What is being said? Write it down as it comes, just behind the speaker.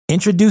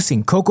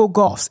Introducing Coco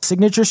Gauff's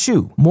signature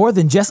shoe, more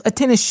than just a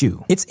tennis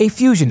shoe. It's a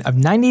fusion of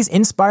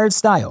 90s-inspired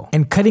style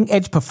and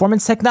cutting-edge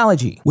performance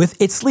technology.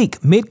 With its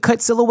sleek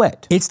mid-cut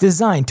silhouette, it's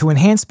designed to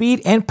enhance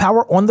speed and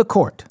power on the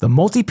court. The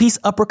multi-piece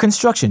upper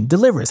construction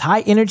delivers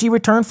high-energy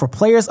return for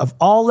players of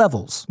all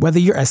levels. Whether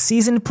you're a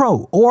seasoned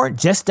pro or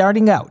just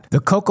starting out, the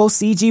Coco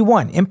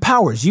CG1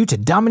 empowers you to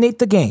dominate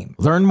the game.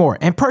 Learn more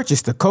and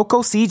purchase the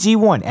Coco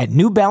CG1 at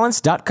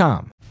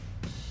newbalance.com.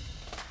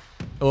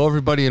 Hello,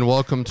 everybody, and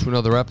welcome to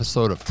another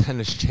episode of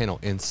Tennis Channel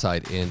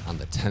Inside In on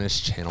the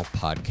Tennis Channel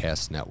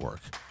Podcast Network.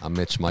 I'm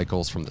Mitch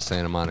Michaels from the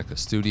Santa Monica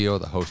studio,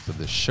 the host of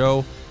this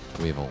show,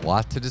 and we have a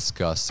lot to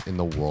discuss in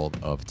the world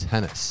of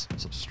tennis,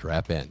 so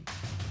strap in.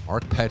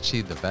 Mark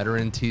Petchey, the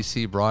veteran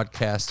TC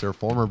broadcaster,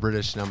 former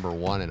British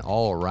 #1, and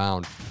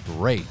all-around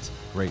great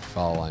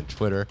follow on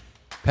Twitter.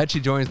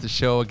 Petchey joins the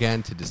show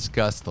again to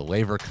discuss the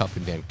Laver Cup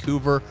in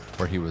Vancouver,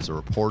 where he was a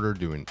reporter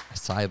doing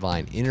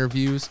sideline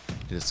interviews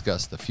to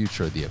discuss the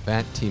future of the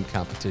event, team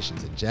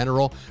competitions in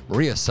general,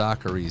 Maria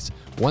Sakkari's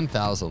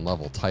 1,000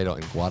 level title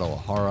in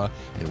Guadalajara,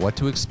 and what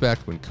to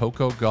expect when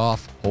Coco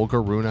Gauff,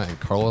 Holger Rune, and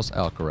Carlos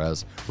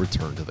Alcaraz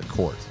return to the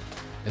court.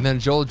 And then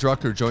Joel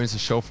Drucker joins the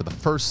show for the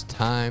first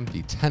time,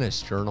 the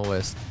tennis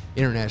journalist,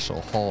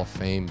 International Hall of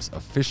Fame's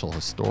official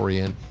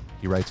historian.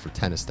 He writes for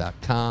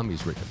tennis.com.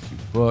 He's written a few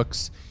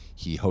books.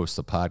 He hosts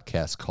a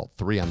podcast called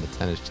 3 on the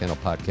Tennis Channel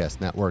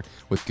Podcast Network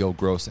with Gil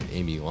Gross and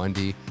Amy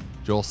Lundy.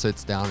 Joel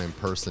sits down in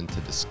person to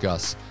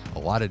discuss a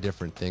lot of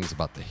different things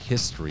about the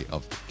history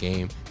of the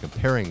game,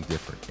 comparing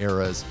different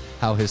eras,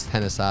 how his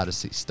tennis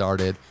odyssey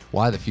started,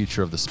 why the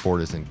future of the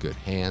sport is in good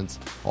hands,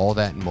 all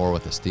that and more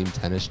with esteemed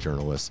tennis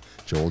journalist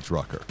Joel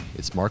Drucker.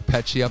 It's Mark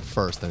Petchey up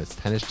first, and it's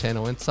Tennis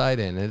Channel Inside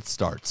In, and it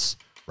starts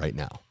right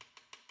now.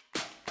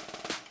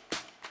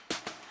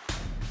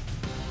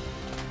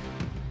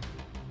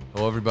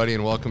 Hello, everybody,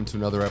 and welcome to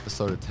another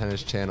episode of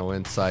Tennis Channel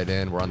Inside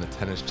In. We're on the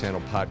Tennis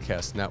Channel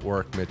Podcast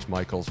Network. Mitch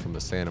Michaels from the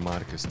Santa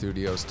Monica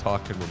studios,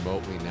 talking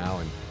remotely now.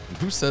 And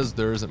who says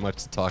there isn't much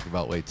to talk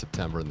about late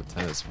September in the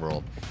tennis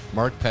world?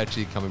 Mark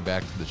Petchey coming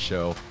back to the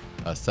show,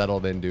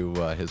 settled into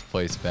his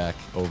place back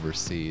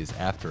overseas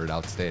after an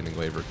outstanding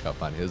Laver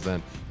Cup on his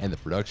end and the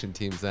production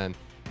team's end.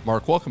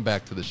 Mark, welcome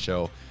back to the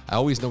show. I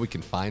always know we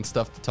can find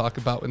stuff to talk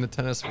about in the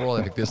tennis world.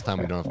 I think this time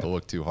we don't have to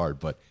look too hard,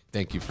 but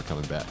thank you for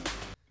coming back.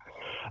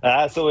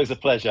 It's always a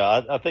pleasure.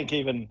 I think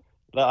even,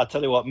 I'll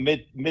tell you what,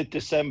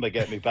 mid-December,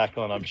 get me back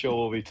on. I'm sure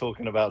we'll be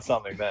talking about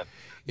something then.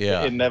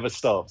 Yeah. It never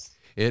stops.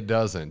 It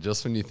doesn't.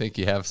 Just when you think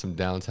you have some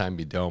downtime,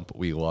 you don't, but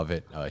we love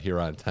it here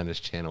on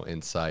Tennis Channel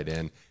Inside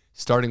In.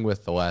 Starting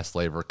with the last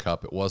Laver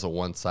Cup, it was a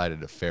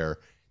one-sided affair.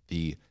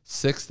 The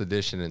 6th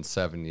edition in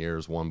 7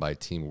 years, won by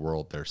Team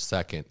World, their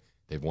second.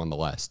 They've won the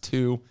last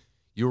 2.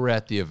 You were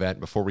at the event.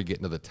 Before we get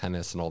into the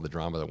tennis and all the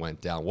drama that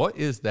went down, what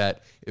is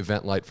that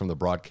event like from the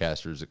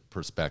broadcaster's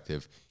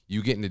perspective?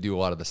 You getting to do a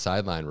lot of the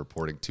sideline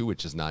reporting too,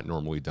 which is not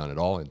normally done at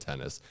all in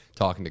tennis,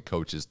 talking to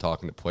coaches,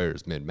 talking to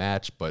players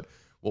mid-match. But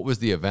what was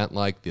the event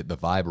like, the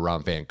vibe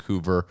around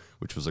Vancouver,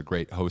 which was a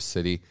great host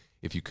city,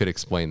 if you could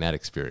explain that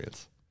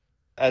experience?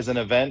 As an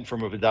event,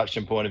 from a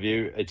production point of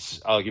view, it's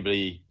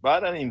arguably, well, I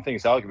don't even think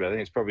it's arguably, I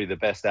think it's probably the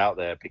best out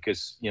there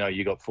because, you know,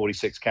 you got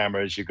 46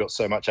 cameras, you've got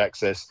so much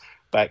access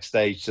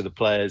backstage to the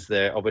players.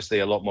 They're obviously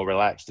a lot more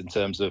relaxed in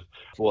terms of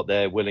what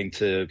they're willing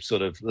to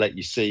sort of let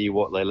you see,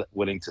 what they're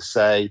willing to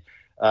say.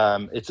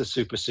 It's a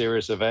super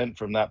serious event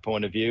from that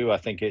point of view. I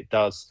think it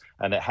does,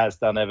 and it has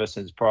done ever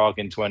since Prague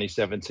in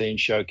 2017,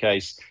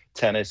 showcase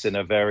tennis in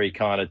a very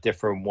kind of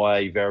different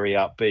way, very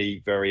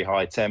upbeat, very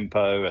high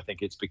tempo. I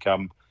think it's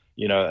become,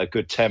 you know, a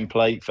good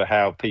template for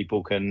how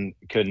people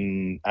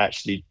can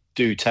actually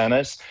do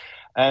tennis.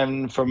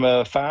 And from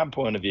a fan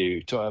point of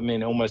view,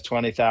 almost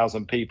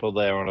 20,000 people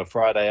there on a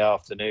Friday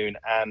afternoon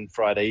and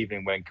Friday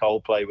evening when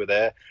Coldplay were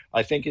there.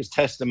 I think it's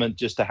testament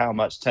just to how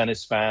much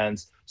tennis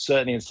fans,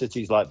 certainly in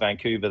cities like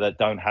Vancouver that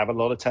don't have a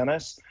lot of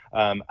tennis,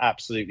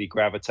 absolutely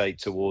gravitate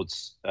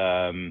towards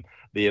the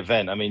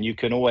event. I mean, you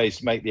can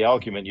always make the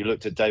argument. You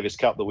looked at Davis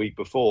Cup the week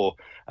before.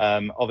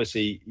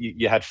 Obviously,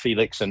 you had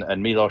Felix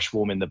and Milos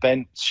warming the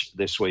bench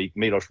this week.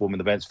 Milos warming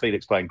the bench,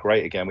 Felix playing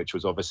great again, which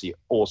was obviously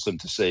awesome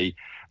to see.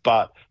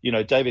 But, you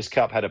know, Davis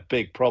Cup had a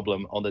big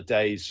problem on the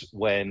days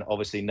when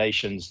obviously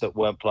nations that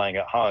weren't playing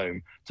at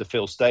home to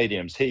fill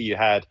stadiums. Here you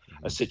had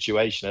a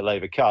situation at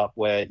Laver Cup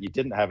where you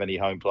didn't have any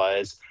home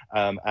players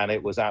and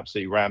it was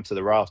absolutely rammed to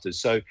the rafters.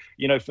 So,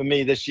 you know, for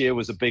me, this year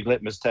was a big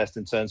litmus test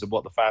in terms of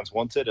what the fans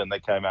wanted, and they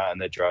came out in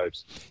their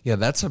droves. Yeah,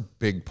 that's a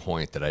big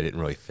point that I didn't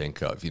really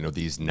think of. You know,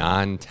 these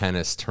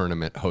non-tennis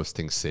tournament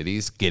hosting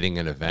cities, getting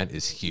an event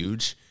is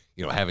huge.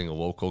 You know, having a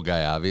local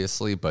guy,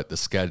 obviously, but the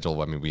schedule,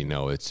 I mean, we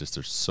know it's just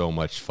there's so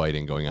much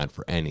fighting going on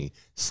for any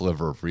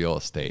sliver of real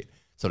estate.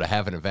 So to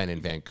have an event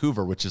in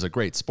Vancouver, which is a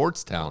great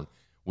sports town,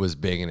 was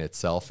big in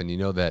itself. And you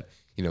know that,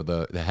 you know,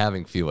 the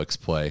having Felix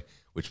play,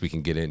 which we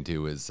can get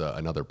into, is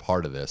another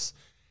part of this.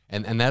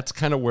 And that's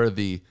kind of where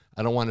the,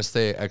 I don't want to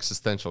say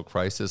existential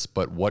crisis,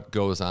 but what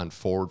goes on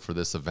forward for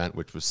this event,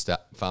 which was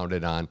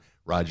founded on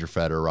Roger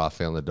Federer,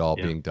 Rafael Nadal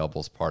being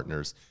doubles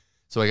partners,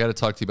 So I got to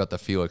talk to you about the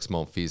Felix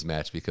Monfils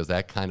match, because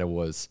that kind of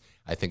was,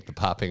 I think, the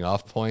popping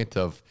off point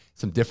of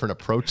some different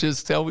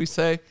approaches, shall we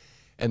say,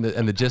 and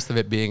the gist of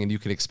it being, and you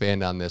can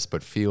expand on this,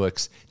 but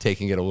Felix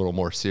taking it a little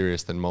more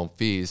serious than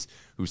Monfils,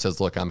 who says,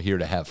 look, I'm here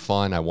to have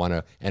fun. I want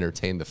to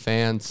entertain the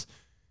fans.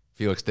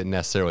 Felix didn't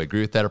necessarily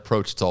agree with that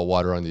approach. It's all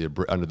water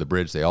under the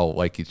bridge. They all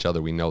like each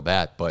other. We know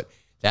that. But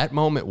that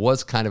moment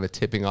was kind of a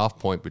tipping off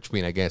point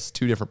between, I guess,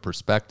 two different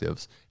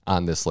perspectives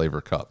on this Laver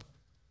Cup.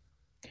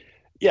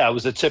 Yeah, it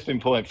was a tipping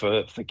point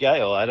for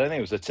Gail. I don't think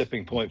it was a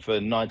tipping point for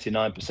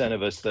 99%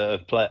 of us that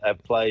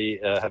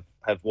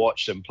have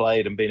watched and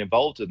played and been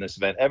involved in this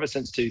event. Ever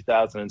since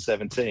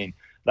 2017,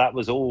 that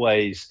was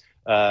always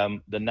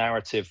the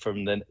narrative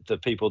from the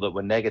people that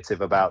were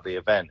negative about the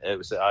event.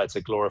 It's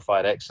a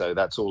glorified EXO.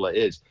 That's all it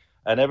is.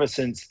 And ever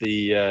since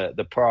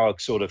the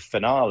Prague sort of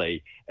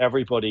finale,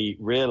 everybody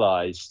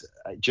realized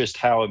just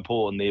how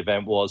important the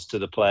event was to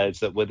the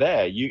players that were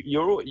there.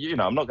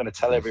 I'm not going to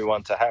tell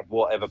everyone to have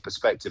whatever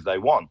perspective they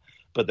want,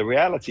 but the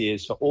reality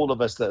is, for all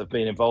of us that have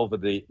been involved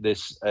with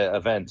this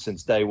event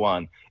since day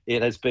one,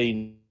 it has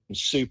been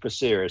super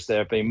serious. There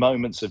have been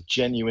moments of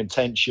genuine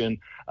tension,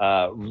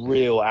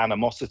 real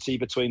animosity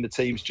between the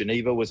teams.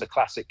 Geneva was a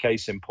classic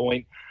case in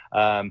point.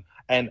 And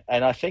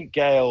I think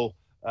Gail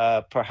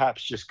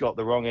perhaps just got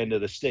the wrong end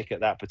of the stick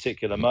at that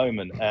particular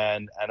moment,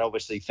 and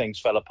obviously things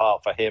fell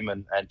apart for him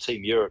and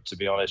Team Europe, to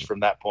be honest, from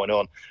that point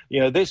on.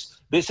 This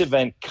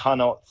event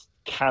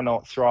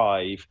cannot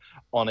thrive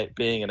on it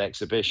being an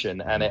exhibition,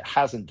 and it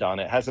hasn't done.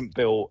 It hasn't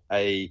built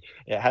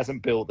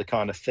the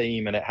kind of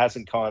theme, and it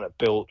hasn't kind of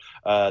built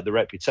the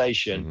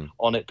reputation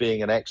on it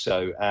being an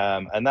EXO,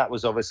 and that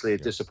was obviously a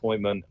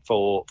disappointment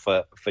for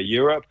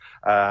Europe,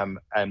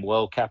 and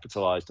well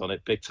capitalized on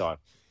it big time.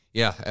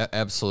 Yeah,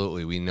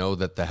 absolutely. We know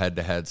that the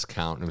head-to-heads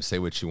count, and say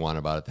what you want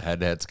about it. The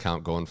head-to-heads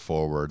count going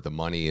forward. The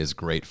money is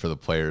great for the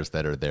players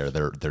that are there.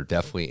 They're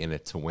definitely in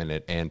it to win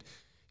it. And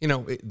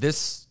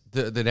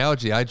the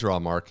analogy I draw,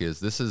 Mark, is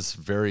this is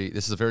a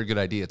very good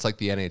idea. It's like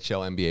the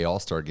NHL, NBA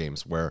All-Star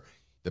games, where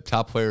the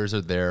top players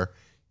are there.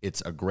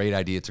 It's a great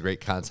idea. It's a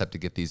great concept to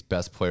get these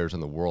best players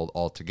in the world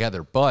all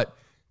together. But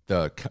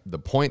the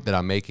point that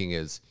I'm making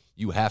is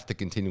you have to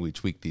continually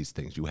tweak these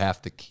things. You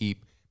have to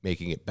keep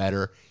making it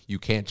better. You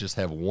can't just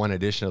have one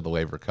edition of the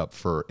Laver Cup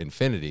for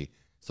infinity.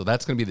 So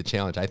that's going to be the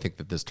challenge, I think,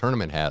 that this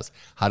tournament has.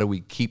 How do we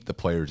keep the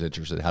players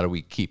interested? How do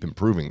we keep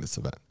improving this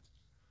event?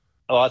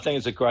 Oh, I think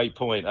it's a great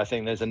point. I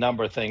think there's a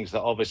number of things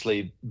that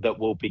obviously that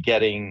will be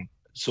getting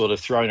sort of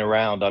thrown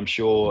around, I'm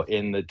sure,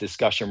 in the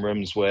discussion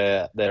rooms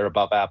where they're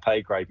above our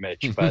pay grade,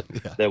 Mitch. But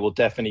there will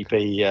definitely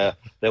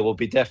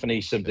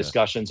be some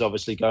discussions.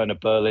 Obviously, going to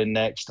Berlin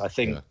next. I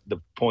think the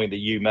point that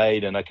you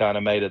made, and I kind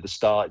of made at the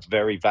start, it's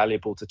very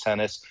valuable to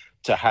tennis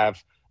to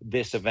have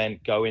this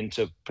event go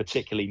into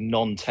particularly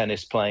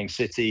non-tennis playing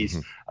cities.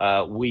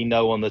 We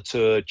know on the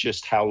tour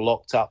just how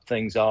locked up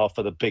things are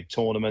for the big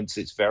tournaments.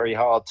 It's very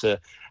hard to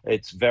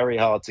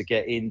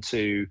get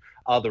into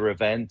other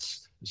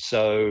events.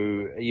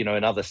 So,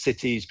 in other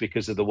cities,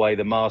 because of the way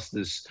the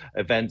Masters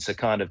events are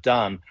kind of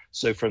done.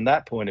 So from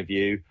that point of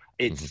view,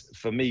 it's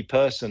for me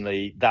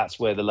personally, that's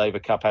where the Laver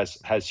Cup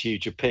has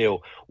huge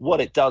appeal. What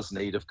it does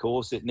need, of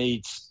course, it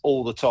needs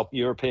all the top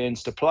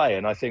Europeans to play.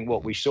 And I think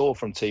what we saw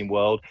from Team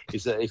World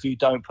is that if you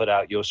don't put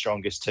out your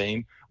strongest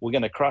team, we're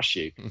going to crush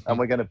you and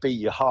we're going to beat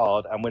you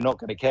hard, and we're not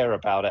going to care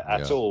about it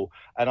at all.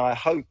 And I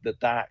hope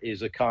that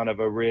is a kind of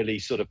a really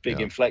sort of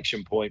big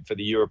inflection point for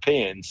the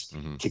Europeans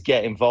to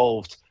get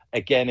involved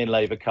again in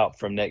Laver Cup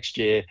from next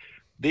year.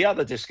 The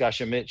other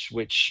discussion, Mitch,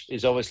 which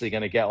is obviously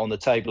going to get on the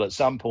table at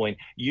some point,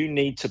 you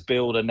need to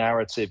build a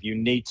narrative. You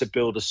need to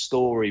build a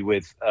story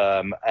with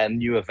a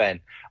new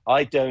event.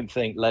 I don't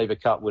think Laver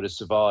Cup would have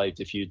survived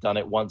if you'd done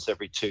it once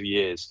every 2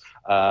 years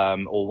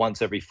or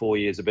once every 4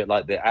 years, a bit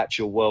like the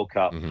actual World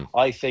Cup.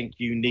 I think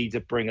you need to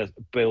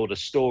build a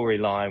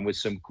storyline with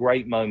some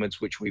great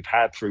moments, which we've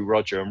had through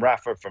Roger and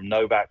Rafa, from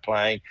Novak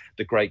playing,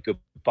 the great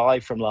goodbye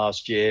from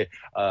last year,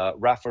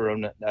 Rafa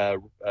and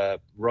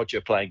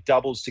Roger playing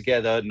doubles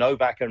together,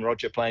 Novak and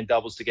Roger playing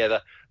doubles together.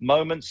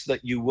 Moments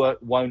that you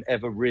won't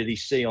ever really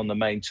see on the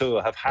main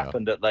tour have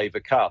happened at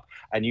Laver Cup,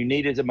 and you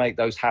needed to make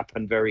those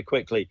happen very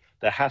quickly.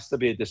 There has to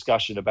be a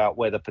discussion about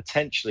whether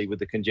potentially, with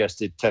the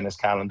congested tennis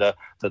calendar,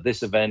 that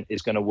this event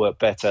is going to work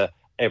better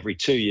every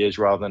 2 years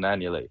rather than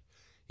annually.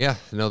 Yeah,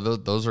 no,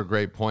 those are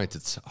great points.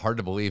 It's hard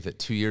to believe that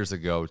 2 years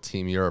ago,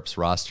 Team Europe's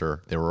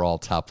roster, they were all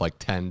top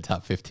 10,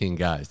 top 15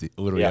 guys,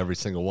 literally every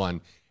single one.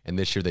 And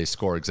this year they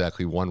score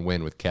exactly one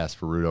win with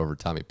Casper Ruud over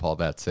Tommy Paul.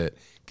 That's it.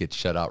 Gets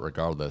shut out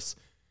regardless.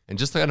 And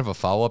just kind of a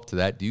follow-up to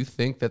that, do you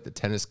think that the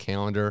tennis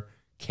calendar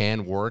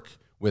can work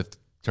with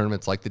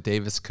tournaments like the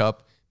Davis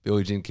Cup,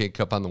 Billie Jean King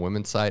Cup on the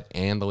women's side,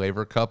 and the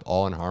Laver Cup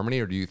all in harmony?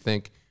 Or do you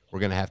think we're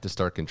going to have to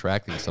start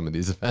contracting some of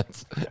these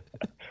events?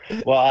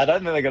 Well, I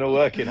don't think they're going to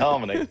work in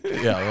harmony.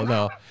 Yeah, well,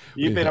 no.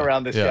 You've been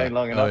around this game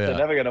long enough. They're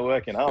never going to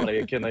work in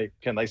harmony.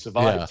 Can they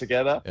survive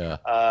together?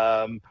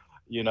 Yeah.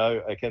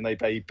 Can they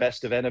be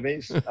best of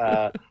enemies?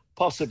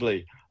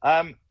 Possibly.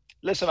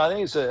 Listen, I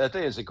think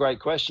it's a great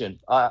question.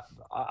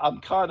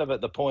 I'm kind of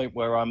at the point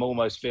where I'm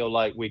almost feel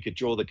like we could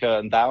draw the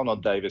curtain down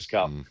on Davis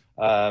Cup.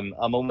 I'm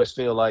almost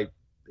feel like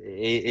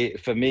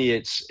for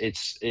me,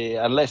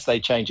 unless they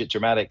change it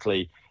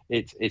dramatically,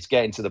 it's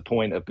getting to the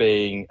point of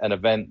being an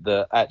event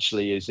that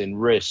actually is in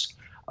risk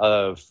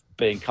of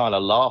being kind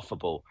of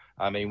laughable.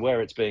 I mean,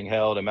 where it's being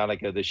held in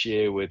Malaga this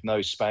year with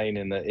no Spain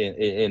in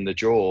the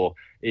draw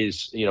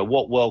is,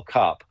 what World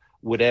Cup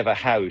would ever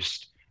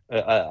host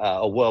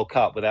a World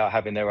Cup without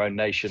having their own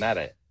nation at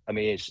it? I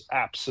mean, it's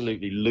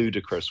absolutely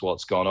ludicrous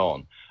what's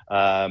gone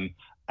on.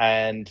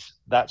 And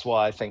that's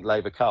why I think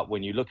Laver Cup,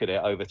 when you look at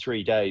it over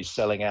 3 days,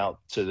 selling out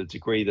to the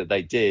degree that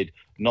they did,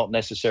 not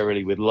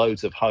necessarily with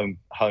loads of home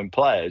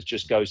players,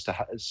 just goes to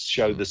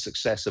show the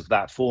success of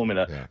that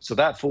formula. Yeah. So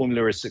that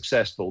formula is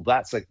successful.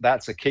 That's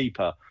a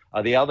keeper.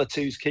 Are the other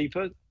two's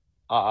keeper?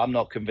 I'm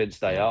not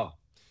convinced they are.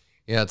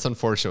 Yeah, it's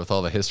unfortunate with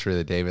all the history of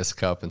the Davis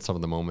Cup and some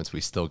of the moments we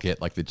still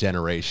get, like the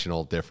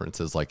generational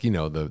differences, like,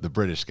 the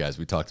British guys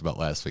we talked about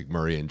last week,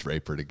 Murray and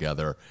Draper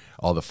together,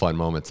 all the fun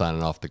moments on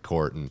and off the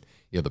court, and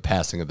the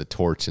passing of the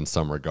torch in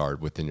some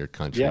regard within your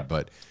country. Yeah.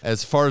 But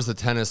as far as the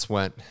tennis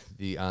went,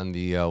 on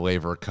the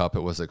Laver Cup,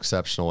 it was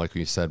exceptional, like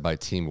we said, by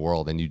Team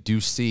World. And you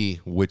do see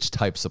which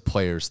types of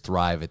players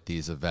thrive at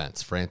these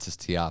events. Francis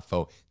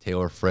Tiafoe,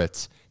 Taylor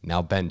Fritz,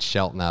 now Ben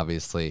Shelton,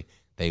 obviously.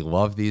 They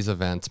love these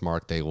events,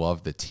 Mark. They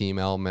love the team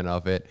element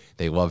of it.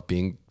 They love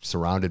being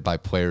surrounded by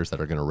players that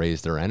are going to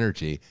raise their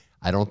energy.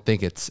 I don't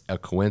think it's a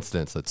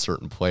coincidence that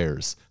certain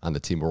players on the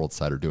Team World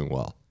side are doing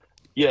well.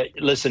 Yeah,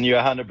 listen,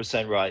 you're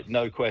 100% right.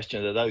 No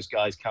question that those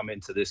guys come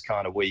into this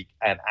kind of week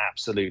and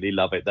absolutely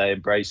love it. They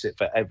embrace it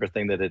for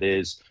everything that it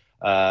is.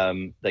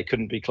 They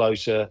couldn't be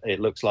closer. It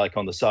looks like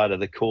on the side of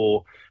the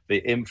court, the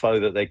info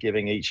that they're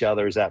giving each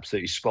other is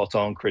absolutely spot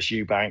on. Chris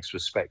Eubanks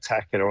was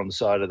spectacular on the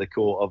side of the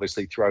court.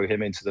 Obviously, throw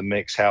him into the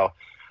mix. How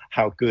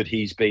good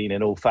he's been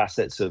in all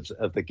facets of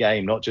the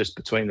game, not just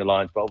between the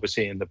lines, but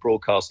obviously in the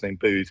broadcasting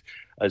booth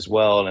as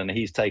well. And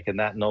he's taken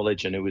that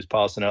knowledge and he was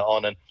passing it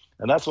on.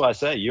 And that's why I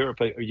say Europe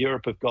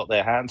have got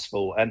their hands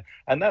full.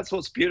 And that's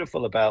what's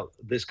beautiful about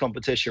this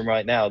competition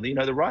right now. The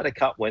Ryder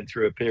Cup went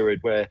through a period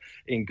where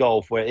in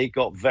golf where it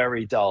got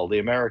very dull. The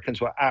Americans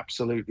were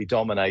absolutely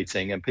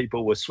dominating and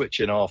people were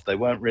switching off. They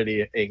weren't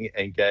really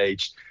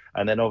engaged.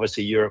 And then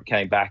obviously Europe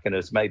came back and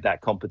has made that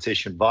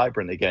competition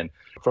vibrant again.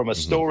 From a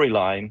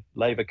storyline,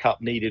 Laver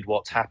Cup needed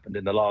what's happened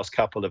in the last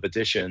couple of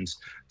editions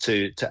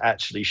to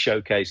actually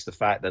showcase the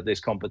fact that this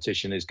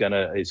competition is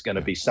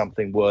gonna be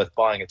something worth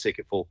buying a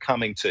ticket for,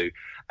 coming to.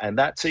 And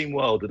that Team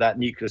World, with that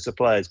nucleus of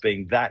players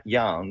being that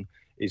young,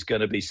 is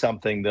going to be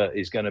something that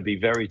is going to be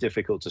very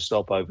difficult to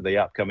stop over the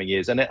upcoming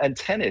years. And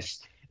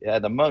tennis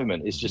at the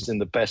moment is just in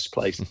the best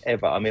place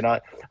ever. I mean, I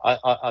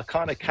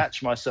kind of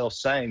catch myself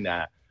saying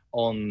that.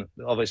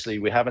 Obviously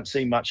we haven't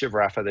seen much of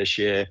Rafa this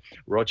year.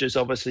 Roger's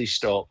obviously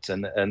stopped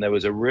and there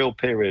was a real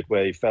period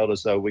where he felt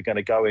as though we're going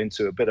to go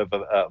into a bit of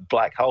a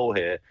black hole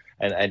here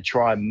and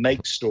try and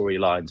make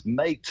storylines,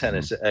 make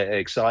tennis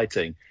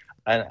exciting.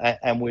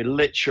 And we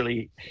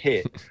literally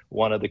hit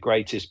one of the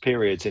greatest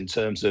periods in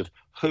terms of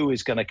who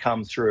is going to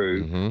come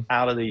through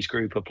out of these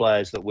group of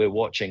players that we're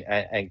watching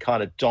and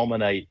kind of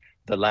dominate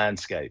the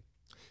landscape.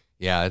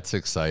 Yeah, it's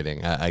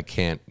exciting. I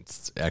can't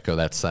echo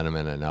that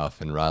sentiment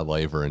enough. And Rod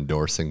Laver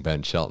endorsing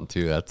Ben Shelton,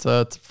 too. That's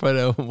quite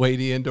a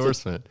weighty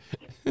endorsement.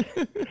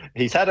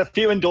 He's had a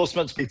few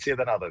endorsements better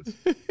than others.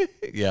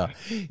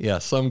 Yeah,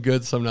 some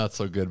good, some not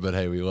so good. But,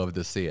 hey, we love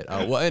to see it.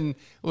 And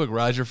look,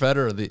 Roger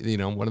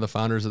Federer, one of the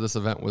founders of this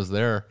event, was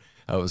there.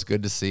 It was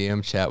good to see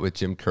him chat with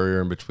Jim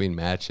Courier in between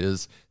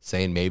matches,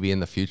 saying maybe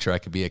in the future I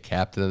could be a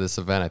captain of this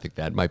event. I think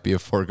that might be a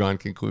foregone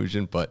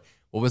conclusion, but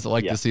what was it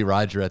like to see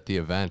Roger at the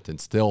event and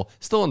still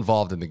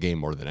involved in the game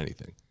more than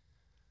anything?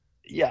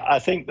 Yeah, I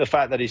think the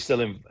fact that he's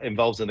still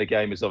involved in the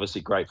game is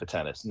obviously great for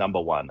tennis, number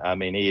one. I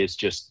mean, he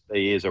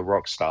is a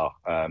rock star.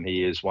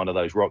 He is one of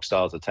those rock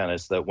stars of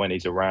tennis that when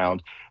he's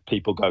around,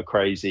 people go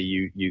crazy.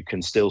 You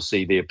can still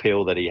see the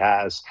appeal that he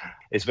has.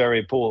 It's very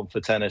important for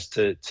tennis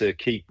to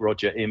keep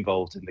Roger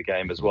involved in the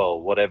game as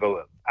well,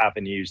 whatever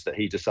avenues that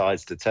he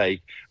decides to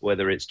take,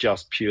 whether it's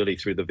just purely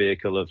through the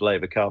vehicle of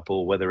Laver Cup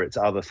or whether it's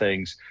other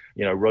things.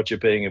 Roger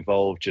being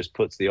involved just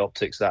puts the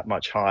optics that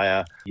much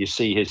higher. You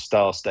see his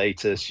star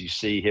status, you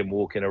see him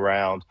walking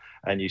around,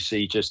 and you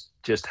see just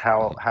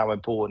how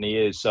important he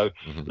is. So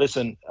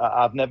listen,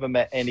 I've never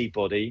met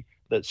anybody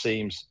that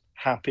seems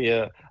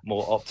happier,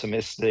 more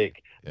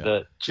optimistic,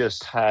 that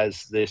just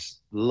has this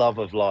love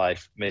of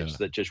life, Mitch,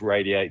 that just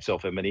radiates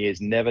off him. And he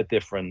is never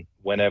different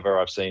whenever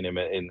I've seen him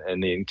in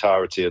the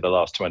entirety of the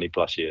last 20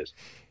 plus years.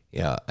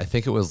 Yeah, I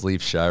think it was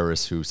Leif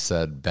Shiras who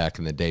said back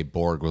in the day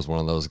Borg was one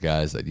of those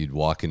guys that you'd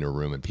walk into a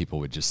room and people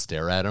would just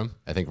stare at him.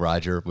 I think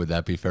Roger, would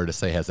that be fair to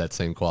say, has that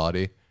same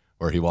quality?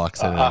 where he walks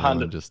in and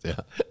everyone just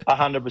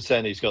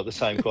 100%, he's got the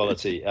same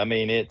quality. I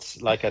mean,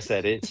 it's like I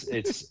said,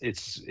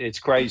 it's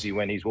crazy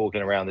when he's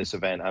walking around this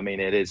event. I mean,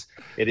 it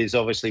is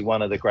obviously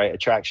one of the great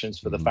attractions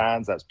for the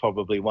fans. That's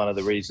probably one of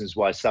the reasons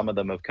why some of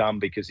them have come,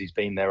 because he's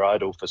been their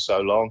idol for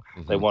so long.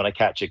 They want to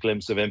catch a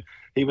glimpse of him.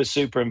 He was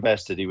super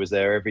invested. He was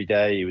there every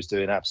day. He was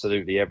doing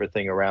absolutely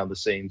everything around the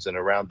scenes and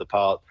around the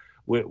park.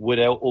 Would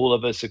all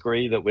of us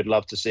agree that we'd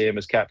love to see him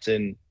as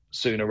captain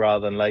sooner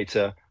rather than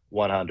later?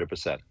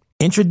 100%.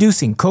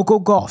 Introducing Coco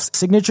Gauff's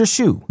signature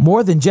shoe,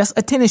 more than just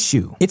a tennis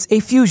shoe. It's a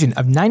fusion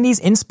of 90s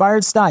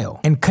inspired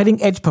style and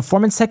cutting-edge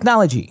performance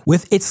technology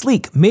with its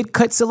sleek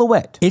mid-cut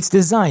silhouette. It's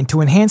designed to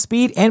enhance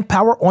speed and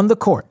power on the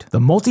court. The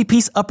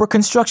multi-piece upper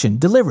construction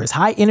delivers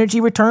high energy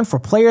return for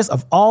players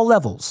of all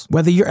levels.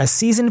 Whether you're a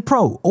seasoned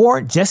pro or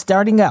just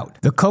starting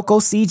out, the Coco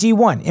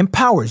CG1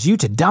 empowers you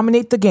to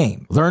dominate the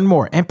game. Learn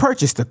more and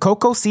purchase the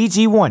Coco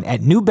CG1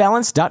 at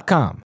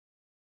newbalance.com.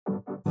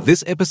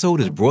 This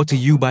episode is brought to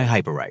you by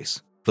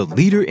Hyperice, the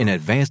leader in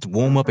advanced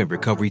warm-up and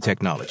recovery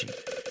technology.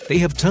 They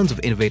have tons of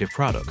innovative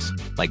products,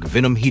 like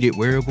Venom-heated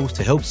wearables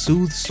to help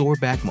soothe sore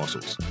back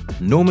muscles,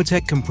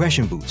 Normatec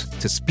compression boots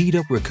to speed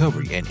up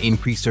recovery and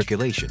increase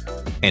circulation,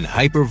 and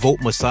Hypervolt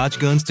massage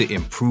guns to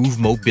improve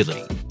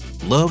mobility.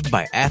 Loved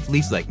by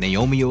athletes like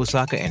Naomi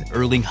Osaka and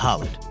Erling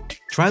Haaland.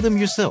 Try them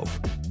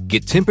yourself.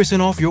 Get 10%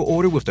 off your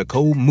order with the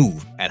code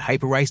MOVE at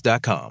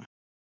hyperice.com.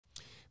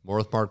 More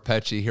with Mark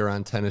Petchey here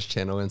on Tennis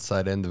Channel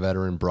Inside In, the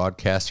veteran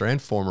broadcaster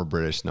and former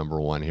British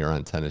 #1 here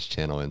on Tennis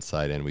Channel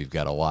Inside In. We've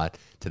got a lot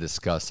to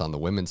discuss on the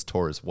women's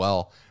tour as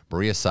well.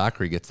 Maria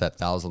Sakkari gets that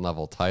 1,000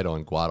 level title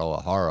in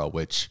Guadalajara,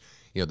 which,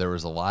 there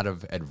was a lot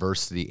of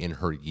adversity in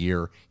her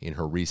year, in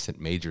her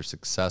recent major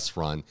success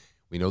run.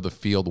 We know the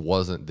field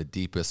wasn't the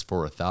deepest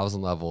for a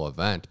 1,000 level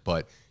event,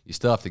 but you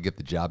still have to get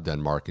the job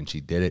done, Mark, and she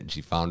did it, and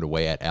she found a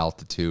way at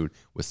altitude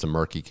with some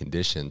murky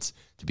conditions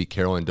to beat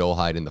Caroline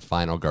Dolehide in the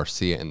final,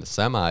 Garcia in the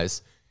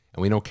semis,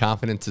 and we know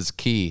confidence is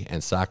key,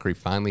 and Sakkari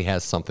finally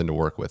has something to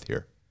work with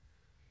here.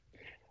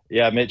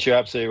 Yeah, Mitch, you're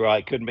absolutely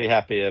right. Couldn't be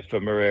happier for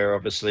Maria.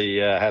 Obviously,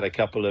 had a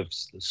couple of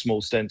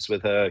small stints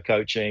with her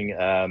coaching,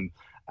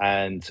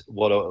 and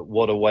what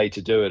a way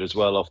to do it as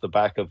well, off the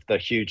back of the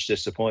huge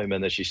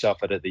disappointment that she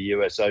suffered at the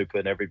US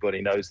Open.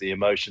 Everybody knows the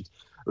emotions.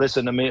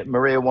 Listen,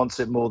 Maria wants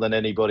it more than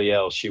anybody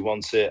else. She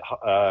wants it.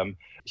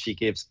 She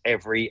gives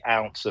every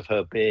ounce of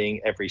her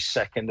being, every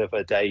second of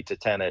her day to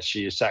tennis.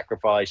 She has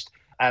sacrificed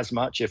as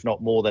much, if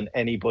not more, than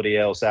anybody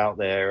else out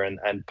there.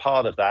 And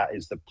part of that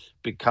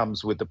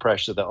comes with the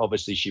pressure that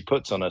obviously she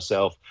puts on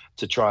herself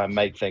to try and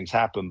make things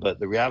happen. But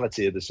the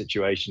reality of the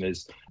situation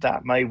is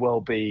that may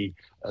well be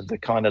the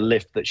kind of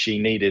lift that she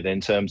needed in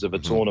terms of a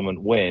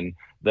tournament win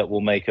that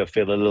will make her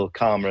feel a little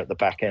calmer at the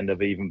back end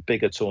of even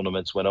bigger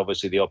tournaments when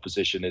obviously the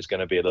opposition is going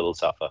to be a little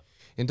tougher.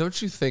 And don't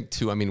you think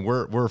too,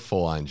 we're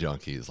full-on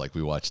junkies, like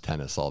we watch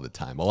tennis all the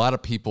time. A lot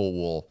of people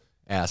will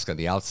ask on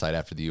the outside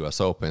after the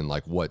US Open,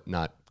 like what,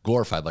 not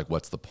glorified, like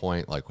what's the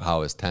point? Like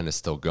how is tennis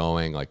still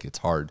going? Like it's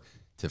hard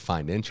to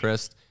find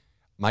interest.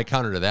 My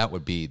counter to that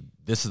would be,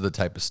 this is the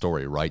type of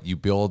story, right? You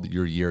build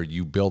your year,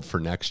 you build for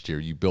next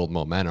year, you build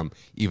momentum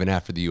even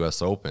after the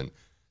US Open.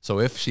 So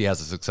if she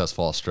has a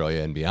successful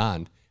Australia and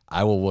beyond,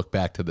 I will look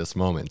back to this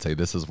moment and say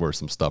this is where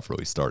some stuff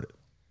really started.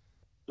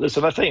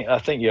 Listen, I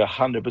think you're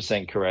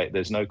 100% correct.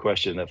 There's no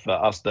question that for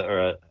us that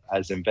are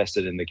as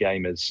invested in the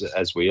game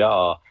as we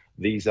are,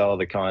 these are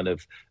the kind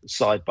of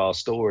sidebar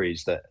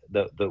stories that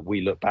we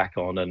look back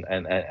on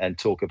and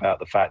talk about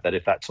the fact that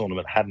if that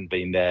tournament hadn't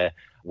been there,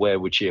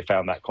 where would she have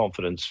found that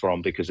confidence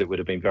from? Because it would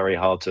have been very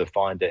hard to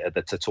find it at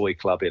the Tatoy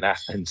Club in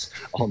Athens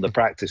on the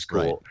practice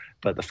court. Right.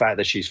 But the fact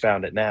that she's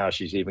found it now,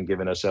 she's even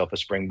given herself a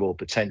springboard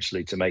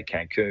potentially to make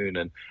Cancun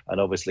and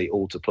obviously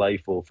all to play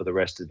for the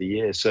rest of the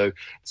year. So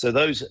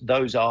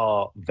those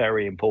are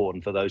very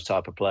important for those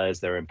type of players.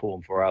 They're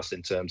important for us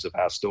in terms of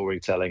our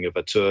storytelling of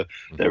a tour.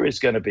 There is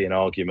going to be an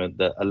argument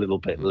that a little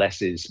bit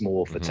less is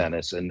more for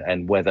tennis,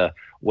 and whether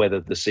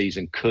the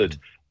season could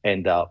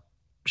end up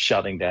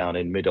shutting down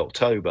in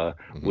mid-October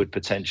would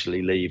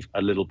potentially leave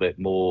a little bit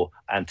more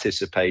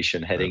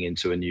anticipation heading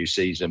into a new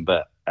season.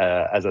 But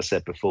as I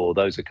said before,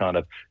 those are kind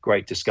of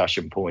great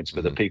discussion points,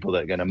 but the people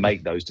that are going to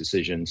make those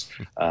decisions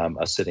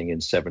are sitting in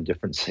 7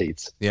 different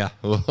seats. Yeah,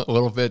 a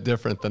little bit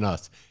different than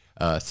us.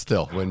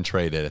 Still wouldn't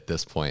trade it at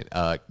this point.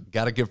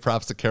 Got to give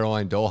props to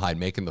Caroline Dolehide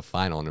making the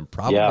final, an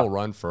improbable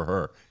run for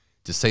her,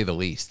 to say the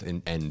least,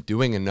 and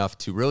doing enough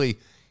to really,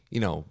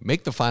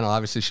 make the final.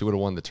 Obviously, she would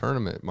have won the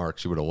tournament, Mark.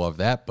 She would have loved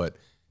that, but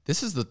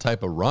this is the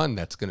type of run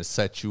that's going to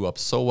set you up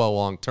so well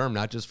long-term,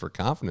 not just for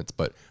confidence,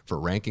 but for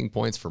ranking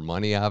points, for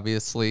money,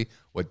 obviously.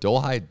 What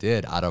Dolehide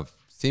did out of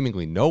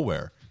seemingly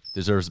nowhere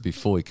deserves to be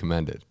fully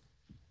commended.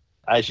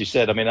 As you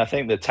said, I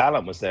think the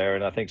talent was there,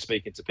 and I think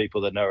speaking to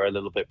people that know her a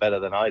little bit better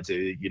than I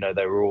do,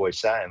 they were always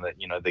saying that,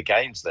 the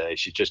game's there.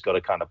 She's just got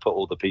to kind of put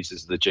all the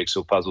pieces of the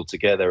jigsaw puzzle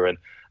together, and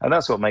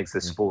that's what makes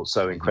this sport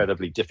so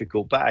incredibly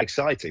difficult but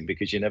exciting,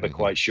 because you're never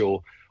quite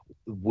sure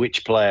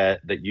which player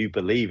that you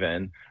believe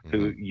in,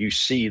 who you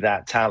see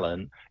that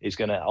talent, is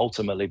going to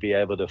ultimately be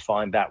able to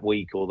find that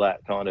week or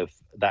that kind of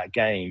that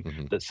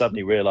game that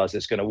suddenly realize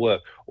it's going to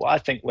work. Well, I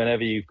think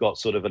whenever you've got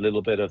sort of a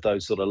little bit of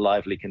those sort of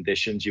lively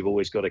conditions, you've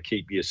always got to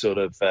keep your sort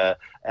of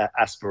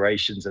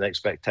aspirations and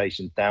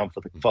expectations down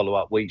for the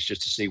follow-up weeks,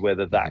 just to see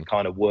whether that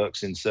kind of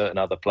works in certain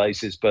other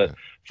places. But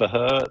for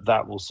her,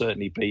 that will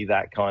certainly be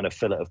that kind of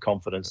fillet of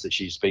confidence that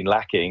she's been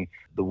lacking.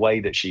 The way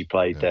that she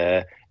played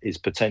there is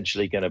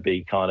potentially going to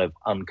be kind of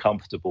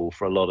uncomfortable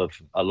for a lot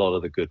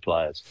of the good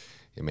players.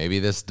 Yeah, maybe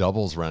this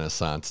doubles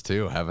renaissance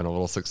too, having a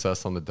little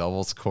success on the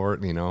doubles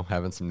court,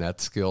 having some net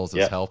skills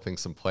is helping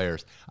some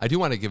players. I do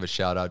want to give a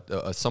shout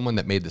out someone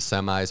that made the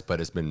semis but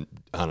has been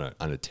on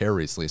a tear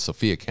recently.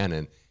 Sophia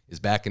Kenin is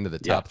back into the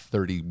top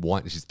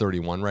 31. She's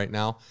 31 right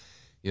now.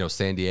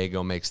 San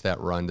Diego makes that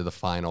run to the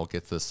final,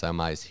 gets the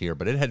semis here,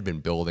 but it had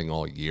been building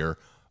all year.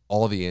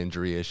 All the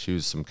injury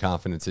issues, some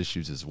confidence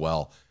issues as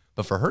well.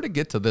 But for her to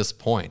get to this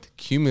point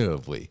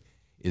cumulatively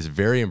is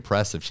very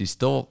impressive. She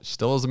still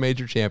is a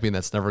major champion.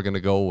 That's never going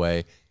to go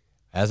away.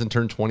 Hasn't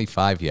turned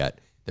 25 yet.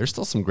 There's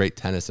still some great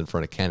tennis in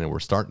front of Kenin. We're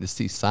starting to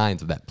see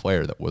signs of that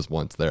player that was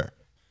once there.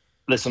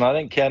 Listen, I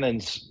think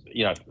Kenin's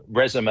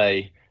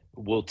resume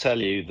will tell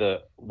you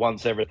that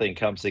once everything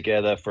comes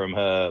together, from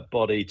her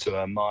body to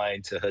her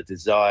mind to her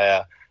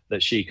desire,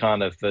 that she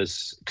kind of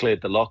has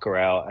cleared the locker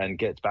out and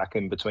gets back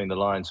in between the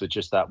lines with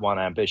just that one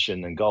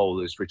ambition and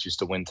goal, which is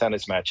to win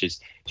tennis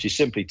matches. She's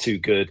simply too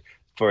good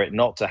for it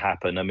not to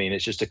happen. I mean,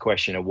 it's just a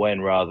question of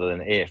when rather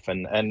than if.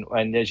 And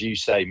as you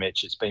say,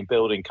 Mitch, it's been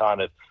building kind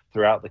of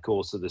throughout the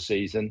course of the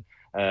season.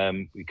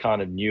 We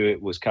kind of knew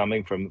it was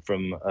coming from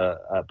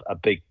a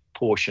big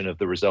portion of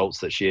the results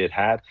that she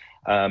had.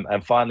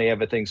 And finally,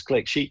 everything's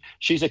clicked.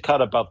 She's a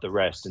cut above the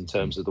rest in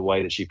terms of the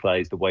way that she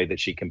plays, the way that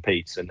she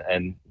competes.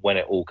 And when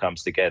it all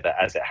comes together,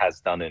 as it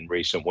has done in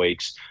recent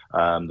weeks,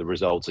 the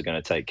results are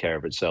going to take care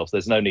of itself.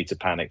 There's no need to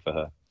panic for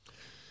her.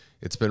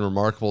 It's been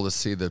remarkable to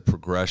see the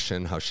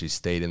progression, how she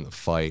stayed in the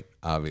fight.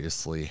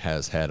 Obviously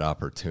has had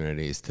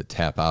opportunities to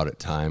tap out at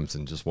times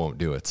and just won't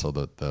do it. So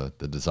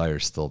the desire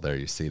is still there.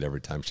 You see it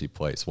every time she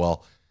plays.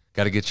 Well,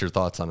 got to get your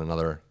thoughts on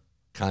another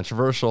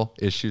controversial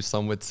issue,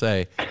 some would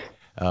say.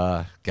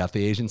 Got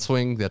the Asian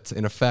swing that's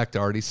in effect,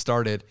 already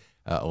started.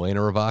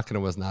 Elena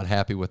Rybakina was not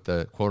happy with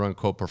the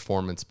quote-unquote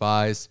performance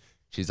buys.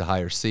 She's a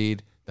higher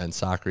seed than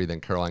Sakkari, than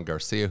Caroline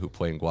Garcia, who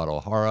played in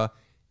Guadalajara.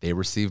 They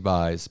receive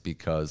buys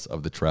because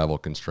of the travel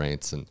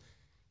constraints. And,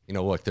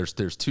 look,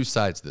 there's two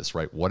sides to this,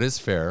 right? What is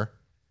fair,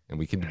 and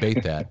we can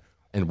debate that,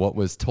 and what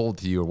was told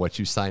to you or what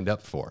you signed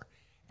up for.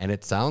 And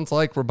it sounds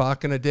like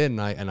Rybakina did, and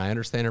I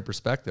understand her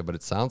perspective, but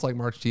it sounds like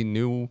Mark G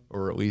knew,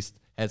 or at least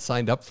had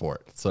signed up for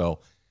it. So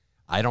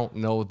I don't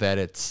know that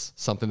it's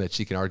something that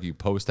she can argue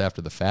post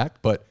after the fact,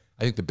 but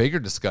I think the bigger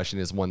discussion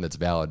is one that's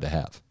valid to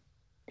have.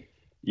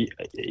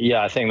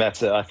 Yeah, I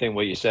think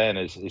what you're saying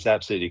is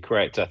absolutely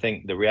correct. I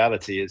think the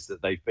reality is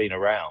that they've been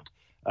around,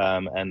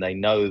 and they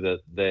know that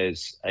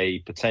there's a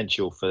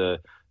potential for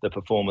the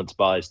performance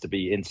buys to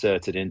be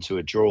inserted into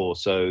a draw.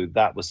 So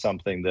that was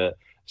something that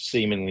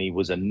seemingly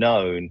was a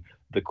known.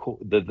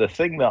 The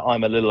thing that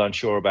I'm a little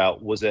unsure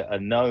about, was it a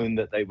known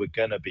that they were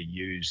going to be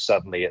used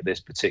suddenly at this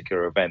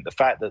particular event? The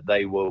fact that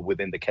they were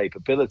within the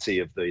capability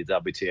of the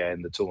WTA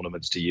and the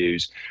tournaments to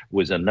use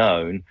was a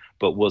known,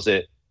 but was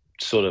it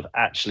sort of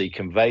actually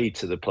conveyed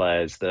to the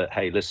players that,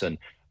 hey, listen,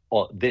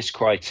 this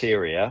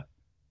criteria,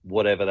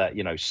 whatever that,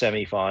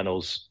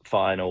 semi-finals,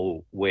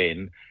 final,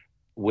 win,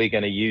 we're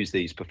going to use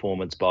these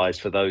performance buys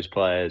for those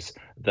players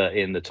that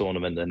in the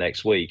tournament the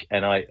next week.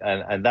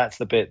 And that's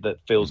the bit that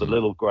feels a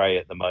little grey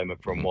at the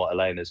moment from what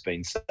Elena's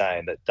been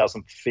saying. That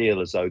doesn't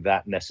feel as though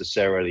that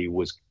necessarily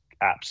was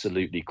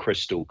absolutely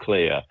crystal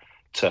clear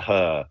to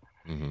her.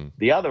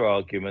 The other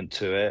argument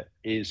to it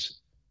is,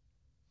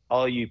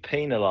 are you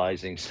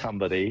penalising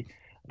somebody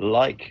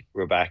like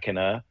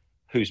Rybakina,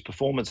 whose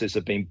performances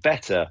have been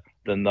better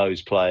than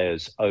those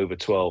players over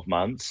 12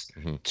 months,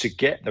 to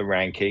get the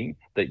ranking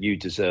that you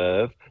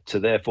deserve, to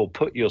therefore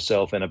put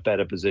yourself in a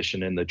better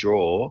position in the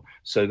draw?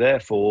 So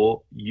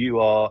therefore, you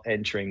are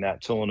entering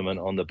that tournament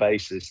on the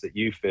basis that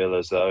you feel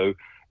as though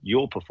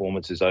your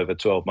performances over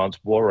 12 months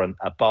warrant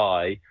a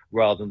buy,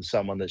 rather than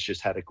someone that's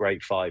just had a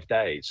great 5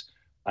 days.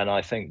 And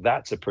I think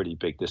that's a pretty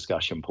big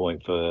discussion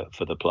point for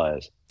the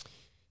players.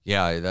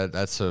 Yeah,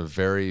 that's a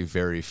very,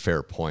 very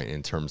fair point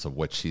in terms of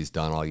what she's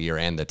done all year,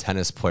 and the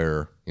tennis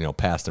player,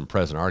 past and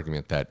present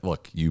argument that,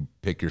 look, you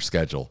pick your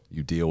schedule,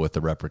 you deal with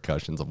the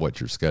repercussions of what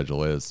your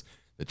schedule is.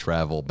 The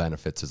travel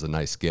benefits is a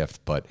nice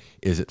gift, but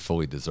is it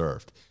fully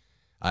deserved?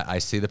 I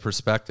see the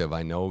perspective.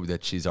 I know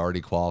that she's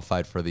already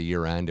qualified for the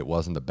year end. It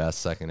wasn't the best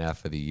second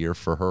half of the year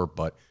for her,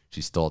 but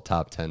she's still a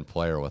top 10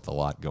 player with a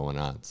lot going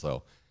on.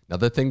 So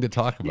another thing to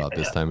talk about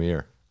this time of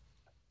year.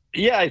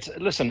 Yeah,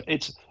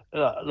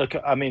 look,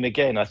 I mean,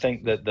 again, I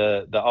think that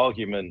the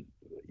argument,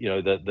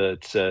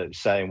 that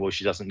saying, well,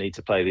 she doesn't need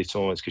to play these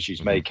tournaments because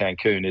she's made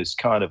Cancun, is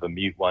kind of a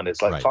mute one.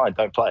 It's like, fine,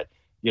 don't play.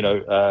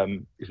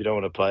 if you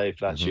don't want to play,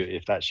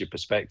 if that's your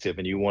perspective,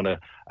 and you want to,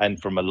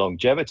 and from a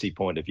longevity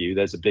point of view,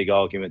 there's a big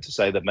argument to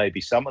say that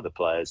maybe some of the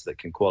players that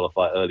can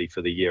qualify early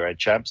for the year-end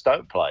champs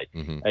don't play,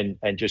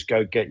 and just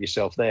go get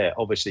yourself there.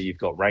 Obviously, you've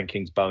got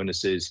rankings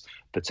bonuses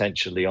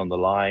potentially on the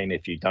line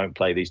if you don't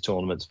play these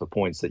tournaments for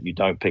points that you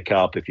don't pick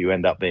up. If you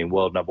end up being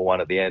world number one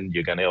at the end,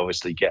 you're going to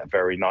obviously get a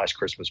very nice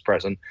Christmas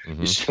present.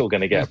 You're still going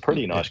to get a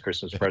pretty nice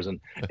Christmas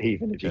present,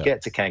 even if you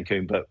get to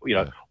Cancun. But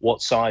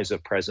what size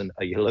of present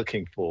are you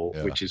looking for?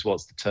 Which is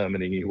what's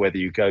determining whether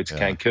you go to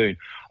Cancun.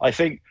 I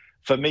think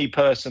for me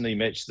personally,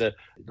 Mitch, that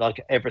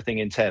like everything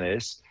in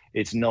tennis,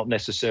 it's not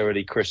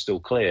necessarily crystal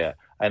clear.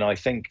 And I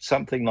think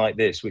something like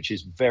this, which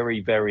is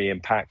very, very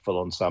impactful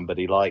on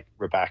somebody like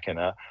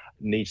Rybakina,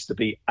 needs to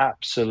be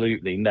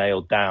absolutely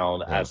nailed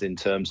down as in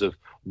terms of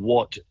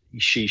what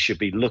she should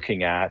be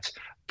looking at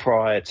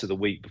prior to the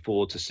week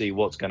before to see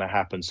what's going to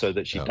happen, so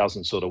that she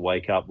doesn't sort of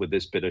wake up with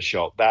this bit of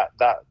shock.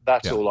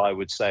 That's all I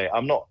would say.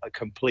 I'm not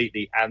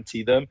completely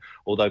anti them,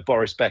 although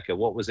Boris Becker,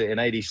 what was it, in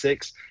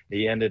 86?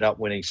 He ended up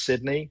winning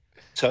Sydney,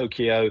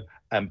 Tokyo,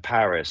 and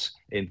Paris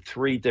in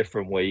 3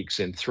 different weeks,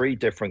 in 3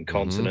 different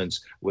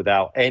continents,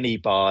 without any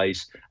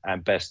buys,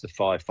 and best of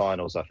 5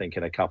 finals, I think,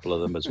 in a couple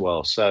of them as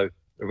well. So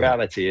the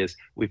reality is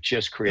we've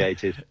just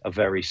created a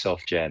very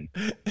soft gen.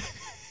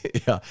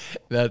 Yeah,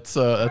 that's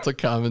a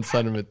common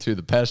sentiment too.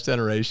 The past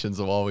generations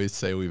will always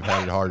say we've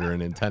had it harder,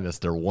 and in tennis,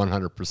 they're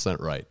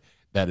 100% right.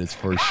 That is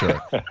for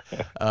sure.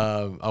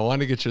 I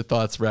want to get your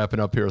thoughts wrapping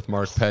up here with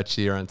Mark Petchey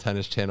here on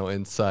Tennis Channel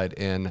Inside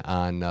In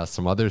on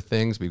some other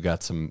things. We've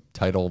got some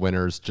title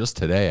winners just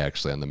today,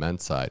 actually, on the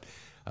men's side.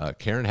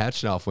 Karen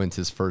Khachanov wins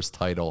his first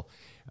title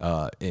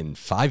in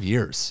 5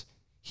 years.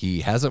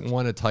 He hasn't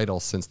won a title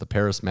since the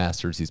Paris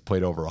Masters. He's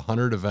played over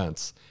 100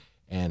 events,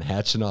 and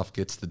Khachanov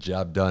gets the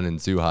job done in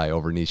Zhuhai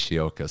over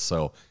Nishioka.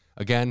 So,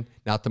 again,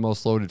 not the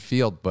most loaded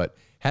field, but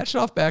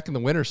Khachanov back in the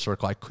winner's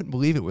circle. I couldn't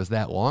believe it was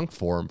that long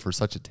for him for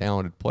such a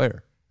talented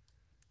player.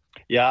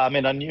 Yeah, I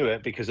mean, I knew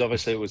it because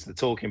obviously it was the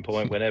talking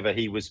point whenever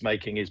he was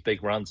making his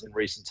big runs in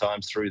recent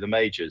times through the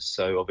majors.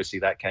 So obviously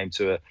that came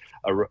to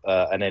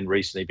an end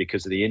recently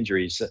because of the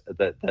injuries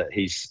that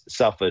he's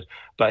suffered.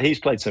 But he's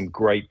played some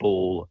great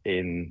ball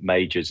in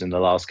majors in the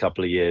last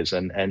couple of years,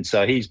 and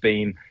so he's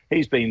been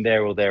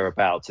there or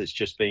thereabouts. It's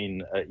just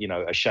been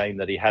a shame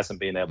that he hasn't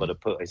been able to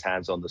put his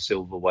hands on the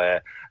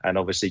silverware and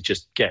obviously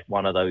just get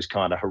one of those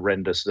kind of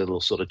horrendous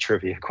little sort of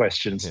trivia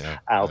questions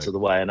out of the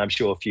way. And I'm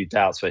sure a few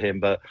doubts for him,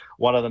 but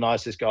one of the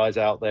nicest guys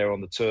out there on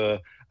the tour.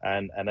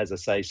 And as I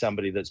say,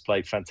 somebody that's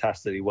played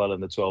fantastically well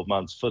in the 12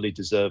 months, fully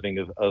deserving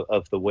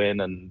of the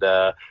win. And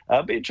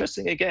it'll be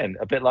interesting again,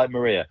 a bit like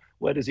Maria.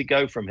 Where does he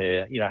go from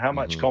here? How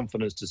much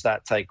confidence does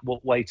that take?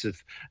 What weight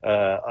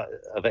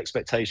of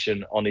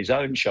expectation on his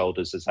own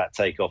shoulders does that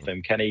take off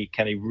him? Can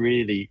he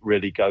really,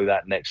 really go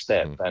that next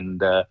step?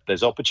 And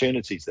there's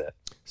opportunities there.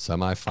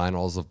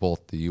 Semifinals of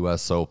both the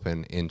U.S.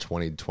 Open in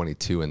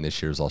 2022 and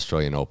this year's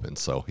Australian Open.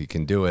 So he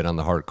can do it on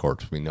the hard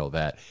courts. We know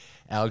that.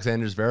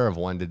 Alexander Zverev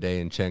won today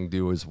in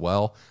Chengdu as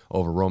well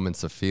over Roman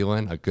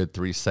Safilin, a good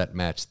 3-set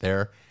match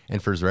there.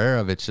 And for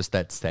Zverev, it's just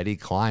that steady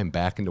climb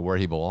back into where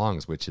he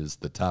belongs, which is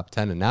the top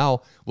 10. And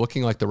now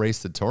looking like the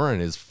race to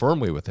Turin is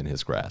firmly within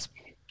his grasp.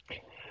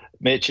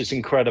 Mitch, it's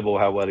incredible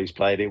how well he's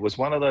played. It was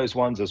one of those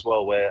ones as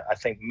well where I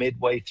think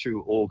midway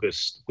through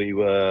August, we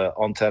were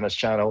on Tennis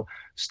Channel,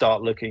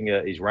 start looking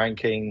at his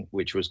ranking,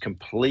 which was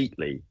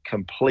completely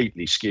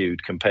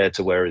skewed compared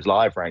to where his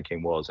live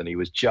ranking was. And he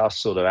was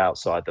just sort of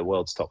outside the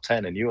world's top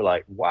 10. And you were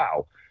like,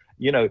 wow,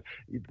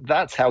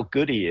 that's how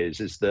good he is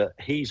that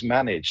he's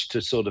managed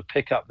to sort of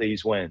pick up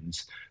these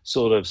wins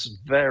sort of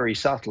very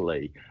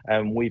subtly.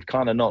 And we've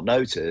kind of not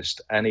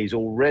noticed. And he's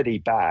already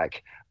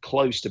back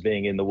close to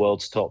being in the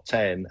world's top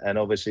 10. And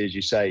obviously, as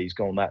you say, he's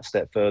gone that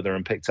step further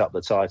and picked up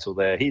the title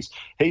there. He's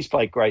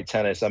played great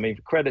tennis. I mean,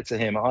 credit to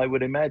him. I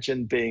would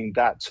imagine being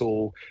that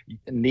tall,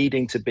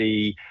 needing to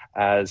be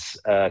as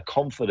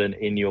confident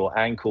in your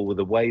ankle with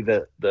the way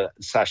that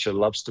Sasha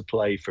loves to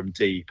play from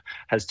deep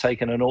has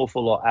taken an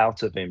awful lot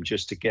out of him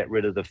just to get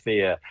rid of the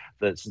fear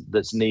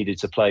that's needed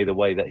to play the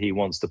way that he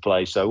wants to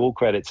play. So all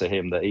credit to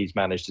him that he's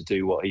managed to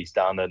do what he's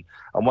done. And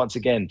once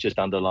again, just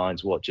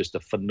underlines what just a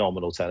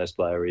phenomenal tennis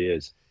player he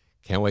is.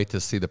 Can't wait to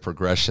see the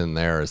progression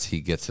there as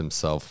he gets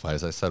himself,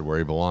 as I said, where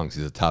he belongs.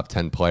 He's a top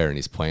 10 player, and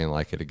he's playing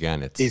like it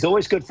again. He's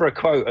always good for a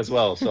quote as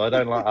well, so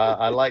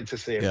I like to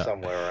see him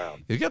somewhere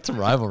around. You've got some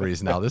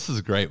rivalries now. This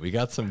is great. We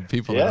got some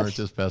people that aren't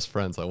just best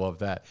friends. I love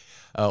that.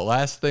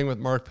 Last thing with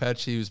Mark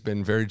Petchey, who's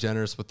been very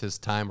generous with his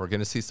time. We're going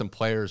to see some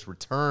players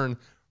return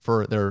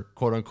for their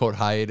quote-unquote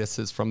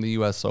hiatuses from the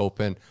U.S.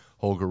 Open.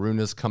 Holger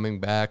Rune's coming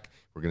back.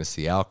 We're going to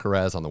see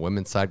Alcaraz on the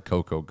women's side,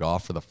 Coco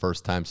Gauff for the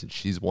first time since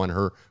she's won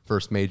her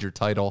first major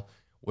title.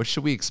 What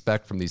should we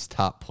expect from these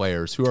top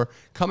players who are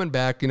coming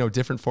back?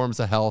 Different forms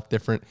of health,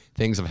 different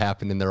things have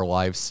happened in their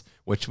lives.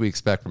 What should we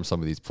expect from some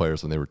of these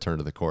players when they return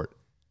to the court?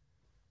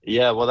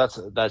 Yeah, well, that's,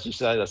 as you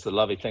say, that's the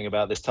lovely thing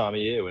about this time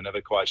of year. We're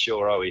never quite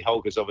sure, are we?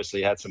 Holger's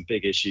obviously had some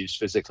big issues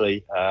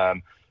physically.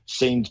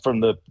 seen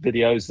from the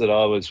videos that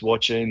I was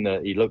watching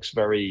that he looks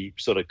very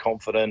sort of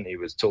confident. He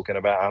was talking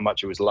about how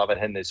much he was loving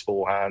hitting his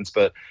forehands.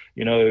 But,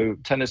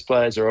 tennis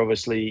players are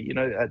obviously,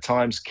 at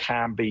times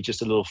can be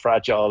just a little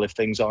fragile if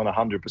things aren't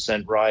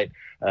 100% right.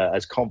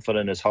 As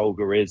confident as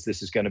Holger is,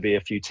 this is going to be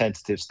a few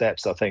tentative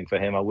steps, I think, for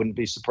him. I wouldn't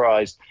be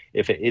surprised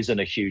if it isn't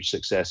a huge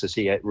success as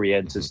he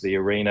re-enters the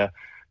arena.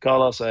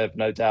 Carlos, I have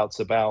no doubts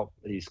about.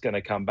 He's going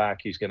to come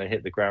back. He's going to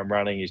hit the ground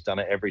running. He's done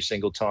it every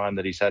single time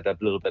that he's had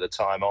that little bit of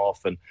time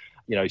off. And,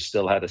 he's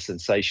still had a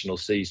sensational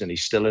season.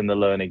 He's still in the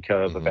learning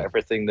curve of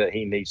everything that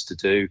he needs to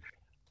do.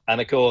 And,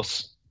 of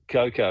course,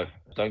 Coco.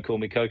 Don't call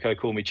me Coco,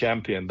 call me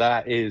champion.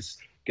 That is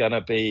going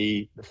to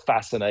be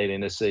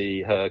fascinating to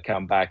see her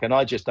come back. And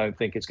I just don't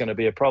think it's going to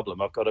be a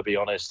problem. I've got to be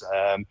honest.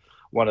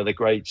 One of the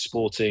great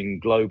sporting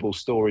global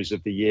stories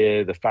of the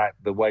year,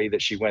 the way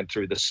that she went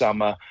through the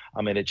summer.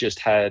 I mean, it just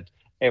had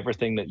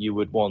everything that you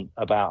would want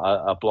about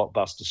a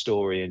blockbuster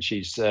story. And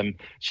she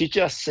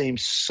just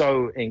seems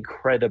so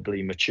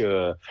incredibly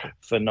mature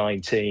for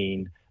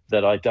 19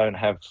 that I don't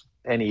have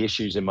any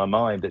issues in my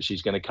mind that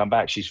she's going to come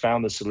back. She's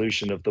found the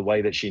solution of the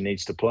way that she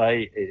needs to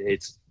play.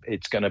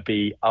 It's going to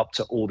be up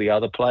to all the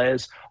other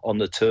players on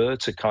the tour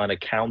to kind of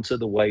counter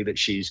the way that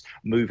she's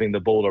moving the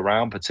ball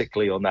around,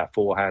 particularly on that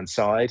forehand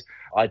side.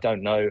 I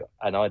don't know,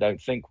 and I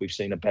don't think we've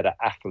seen a better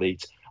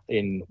athlete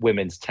in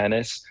women's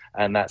tennis,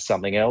 and that's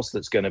something else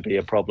that's going to be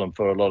a problem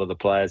for a lot of the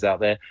players out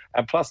there.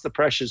 And plus the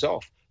pressure's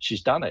off.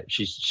 She's done it.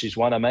 She's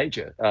won a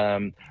major.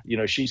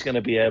 She's going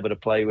to be able to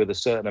play with a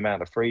certain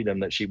amount of freedom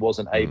that she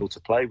wasn't able to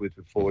play with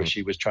before.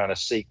 She was trying to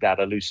seek that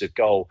elusive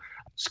goal.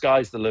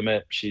 Sky's the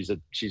limit. She's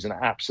an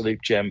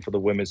absolute gem for the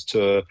women's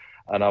tour,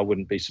 and I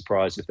wouldn't be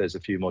surprised if there's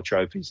a few more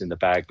trophies in the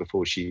bag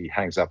before she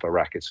hangs up her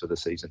rackets for the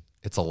season.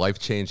 It's a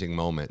life-changing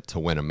moment to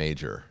win a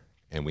major,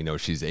 and we know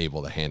she's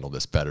able to handle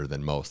this better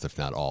than most, if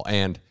not all.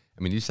 And,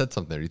 I mean, you said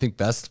something there. Do you think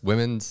best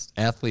women's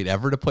athlete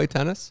ever to play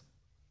tennis?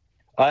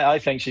 I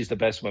think she's the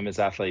best women's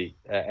athlete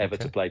ever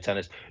to play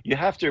tennis. You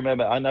have to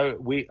remember,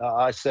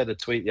 I said a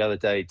tweet the other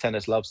day,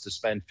 tennis loves to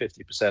spend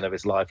 50% of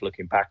its life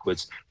looking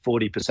backwards,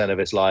 40% of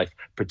its life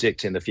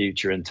predicting the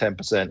future, and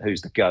 10%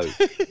 who's the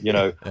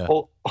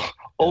GOAT.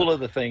 All of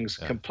the things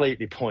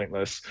completely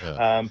pointless.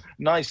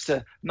 Nice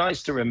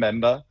to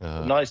remember,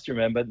 nice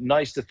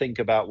to think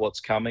about what's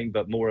coming,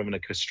 but more in a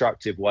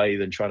constructive way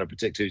than trying to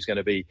predict who's going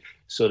to be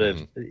sort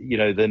of,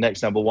 the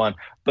next number one.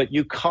 But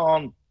you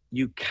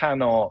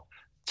cannot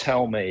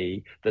tell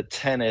me that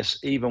tennis,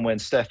 even when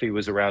Steffi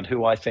was around,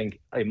 who I think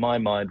in my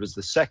mind was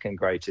the second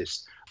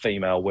greatest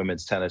female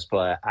women's tennis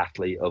player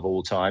athlete of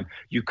all time,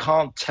 you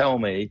can't tell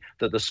me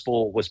that the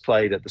sport was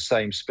played at the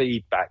same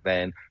speed back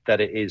then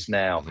that it is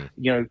now.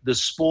 The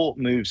sport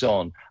moves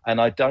on, and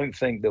I don't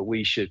think that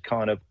we should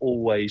kind of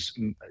always,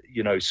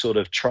 sort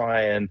of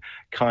try and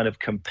kind of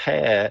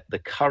compare the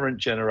current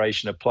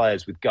generation of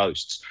players with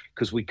ghosts,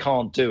 because we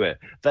can't do it.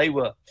 They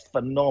were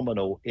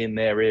phenomenal in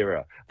their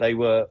era. I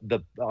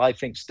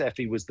think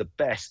Steffi was the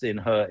best in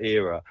her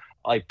era.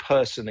 I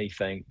personally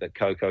think that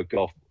Coco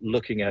Gauff,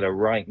 looking at her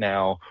right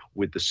now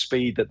with the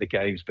speed that the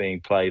game's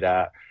being played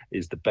at,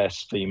 is the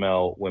best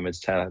female women's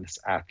tennis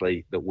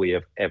athlete that we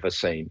have ever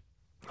seen.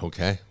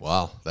 Okay.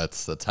 Wow.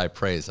 That's high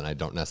praise, and I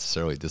don't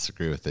necessarily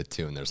disagree with it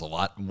too. And there's a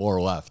lot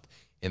more left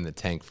in the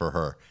tank for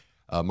her.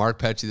 Mark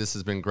Petchey, this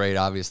has been great.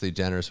 Obviously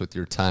generous with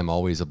your time.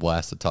 Always a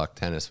blast to talk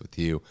tennis with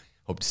you.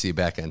 Hope to see you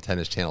back on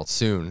Tennis Channel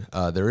soon.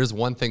 There is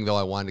one thing, though,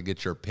 I wanted to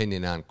get your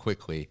opinion on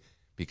quickly,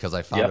 because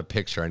I found a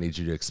picture. I need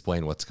you to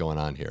explain what's going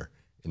on here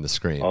in the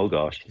screen. Oh,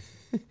 gosh.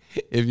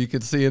 If you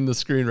could see in the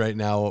screen right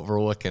now what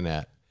we're looking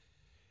at.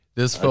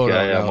 This photo.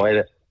 Okay, I'm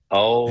waiting.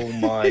 Oh,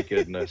 my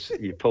goodness.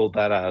 You pulled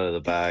that out of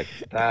the bag.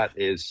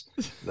 That's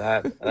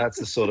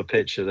the sort of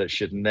picture that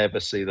should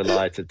never see the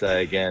light of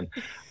day again.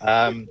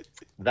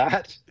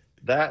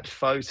 That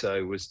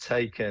photo was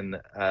taken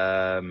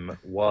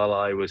while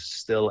I was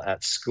still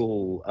at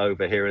school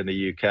over here in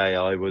the UK.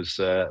 I was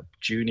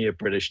junior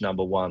British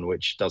number one,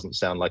 which doesn't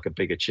sound like a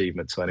big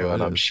achievement to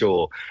anyone, I'm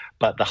sure.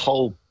 But the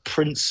whole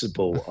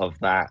principle of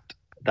that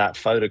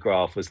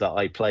photograph was that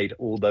I played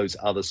all those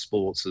other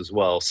sports as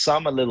well.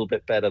 Some a little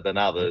bit better than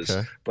others,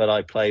 but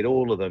I played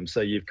all of them.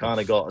 So you've kind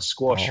of got a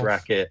squash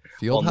racket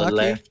on the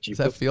left. Is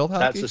that field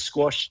hockey? That's a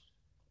squash.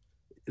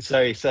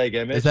 Sorry, say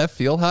again, Mitch. Is that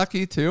field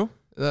hockey too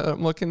that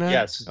I'm looking at?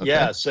 Yes, okay.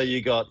 Yeah. So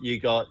you got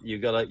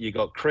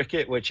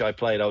cricket, which I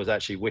played. I was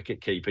actually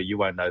wicket keeper. You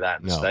won't know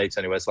that in the States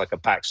anyway. It's like a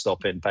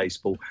backstop in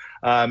baseball.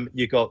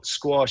 You got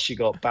squash, you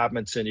got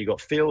badminton, you got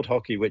field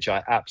hockey, which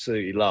I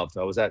absolutely loved.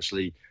 I was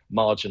actually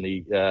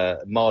marginally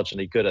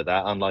good at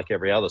that, unlike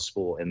every other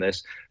sport in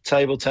this.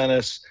 Table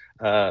tennis,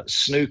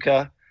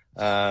 snooker,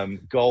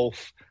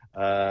 golf.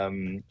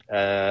 In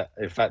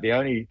fact, the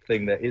only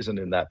thing that isn't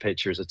in that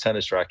picture is a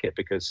tennis racket,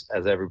 because,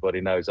 as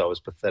everybody knows, I was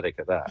pathetic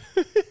at that.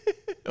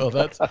 Oh,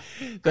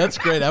 that's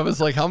great. I was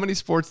like, how many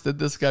sports did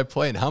this guy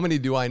play, and how many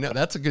do I know?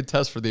 That's a good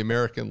test for the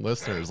American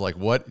listeners. Like,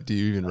 what do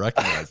you even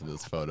recognize in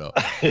this photo?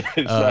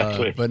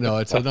 Exactly. But no,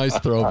 it's a nice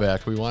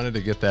throwback. We wanted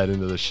to get that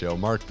into the show.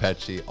 Mark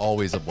Petchey,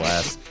 always a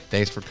blast.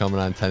 Thanks for coming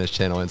on Tennis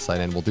Channel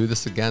Insight, and we'll do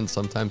this again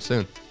sometime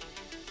soon.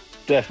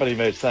 Definitely,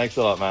 Mitch. Thanks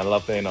a lot, man.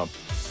 Love being on.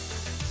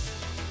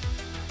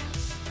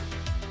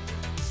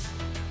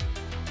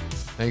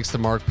 Thanks to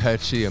Mark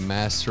Petchey, a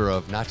master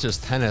of not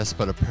just tennis,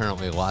 but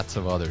apparently lots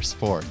of other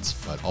sports.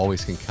 But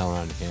always can count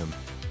on him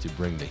to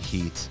bring the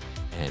heat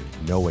and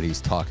know what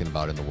he's talking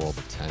about in the world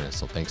of tennis.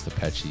 So thanks to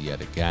Petchey yet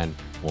again.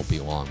 Won't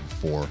be long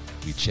before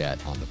we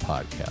chat on the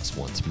podcast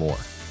once more.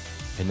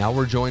 And now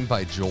we're joined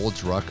by Joel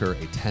Drucker,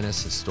 a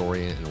tennis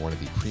historian and one of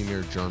the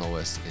premier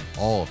journalists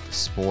in all of the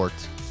sport.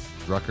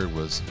 Drucker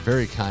was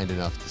very kind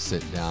enough to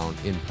sit down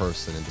in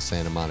person in the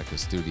Santa Monica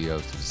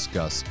studios to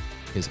discuss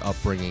his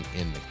upbringing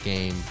in the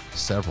game,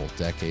 several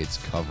decades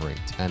covering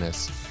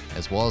tennis,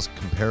 as well as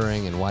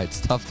comparing and why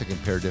it's tough to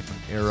compare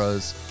different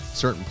eras,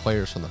 certain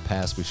players from the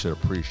past we should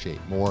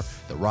appreciate more,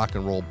 the rock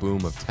and roll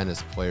boom of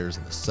tennis players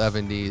in the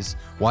 70s,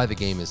 why the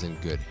game is in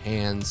good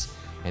hands,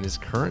 and his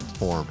current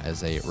form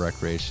as a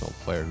recreational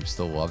player who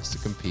still loves to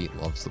compete,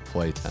 loves to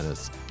play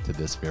tennis to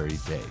this very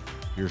day.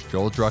 Here's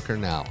Joel Drucker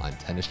now on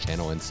Tennis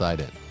Channel Inside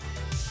In.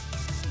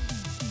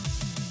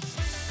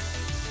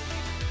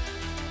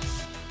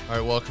 All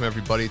right, welcome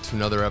everybody to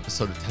another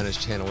episode of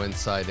Tennis Channel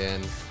Inside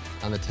In.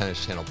 On the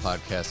Tennis Channel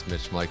podcast,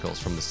 Mitch Michaels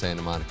from the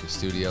Santa Monica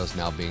studios,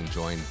 now being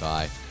joined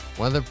by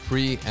one of the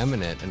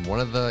preeminent and one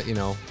of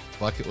the,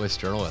 bucket list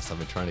journalists I've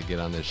been trying to get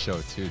on this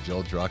show too,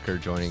 Joel Drucker,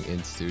 joining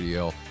in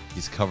studio.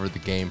 He's covered the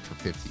game for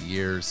 50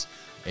 years,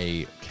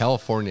 a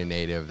California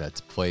native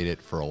that's played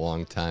it for a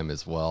long time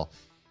as well,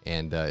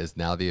 and is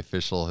now the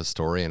official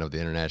historian of the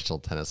International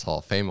Tennis Hall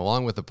of Fame,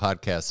 along with the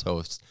podcast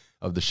host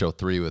of the show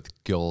 3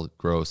 with Gil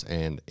Gross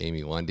and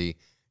Amy Lundy.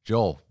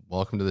 Joel,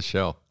 welcome to the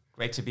show.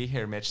 Great to be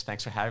here, Mitch.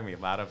 Thanks for having me. A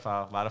lot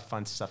of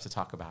fun stuff to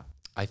talk about.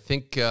 I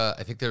think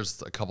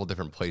there's a couple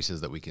different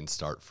places that we can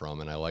start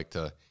from, and I like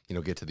to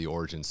get to the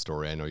origin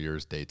story. I know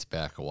yours dates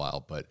back a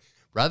while, but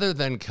rather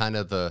than kind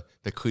of the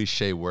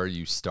cliche where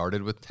you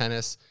started with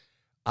tennis,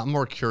 I'm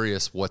more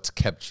curious what's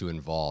kept you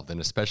involved, and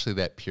especially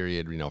that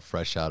period,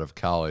 fresh out of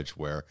college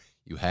where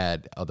you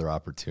had other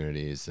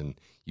opportunities and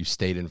you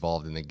stayed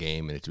involved in the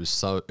game, and it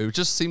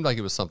just seemed like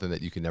it was something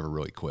that you could never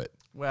really quit.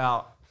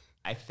 Well,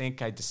 I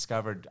think I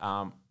discovered,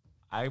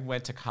 I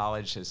went to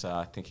college as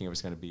thinking I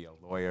was going to be a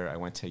lawyer. I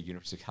went to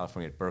University of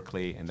California at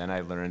Berkeley, and then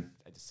I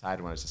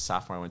decided when I was a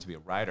sophomore I wanted to be a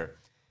writer.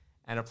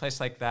 And a place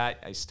like that,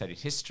 I studied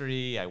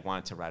history. I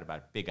wanted to write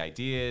about big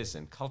ideas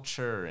and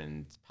culture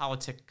and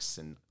politics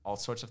and all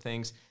sorts of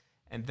things.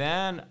 And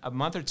then a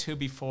month or two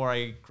before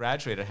I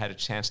graduated, I had a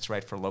chance to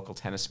write for a local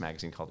tennis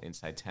magazine called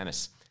Inside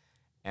Tennis.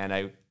 And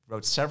I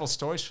wrote several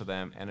stories for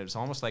them, and it was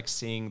almost like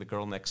seeing the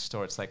girl next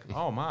door. It's like,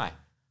 oh my,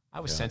 I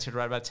was sent here to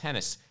write about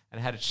tennis. And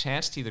I had a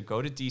chance to either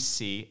go to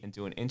D.C. and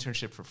do an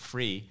internship for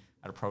free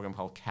at a program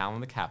called Cal in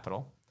the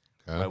Capitol.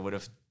 Okay. I would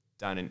have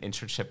done an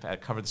internship. I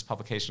covered this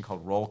publication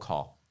called Roll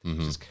Call, which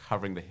is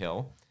covering the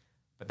Hill.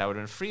 But that would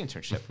have been a free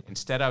internship.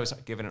 Instead, I was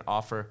given an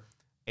offer,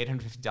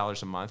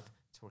 $850 a month,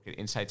 to work at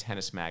Inside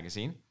Tennis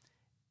magazine.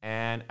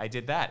 And I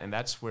did that. And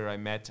that's where I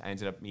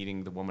ended up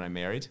meeting the woman I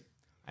married.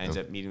 I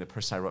ended up meeting the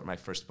person I wrote my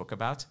first book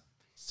about.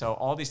 So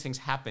all these things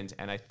happened.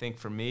 And I think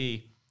for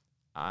me,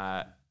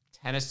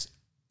 tennis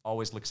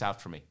always looks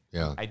out for me.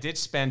 Yeah. I did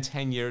spend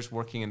 10 years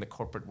working in the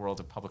corporate world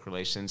of public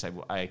relations.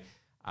 I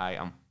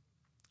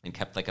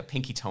kept like a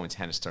pinky toe in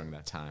tennis during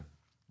that time,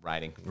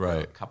 writing for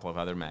a couple of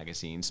other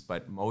magazines.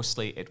 But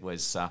mostly it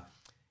was,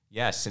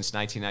 since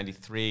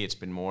 1993, it's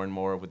been more and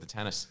more with the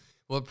tennis.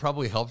 Well, it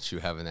probably helped you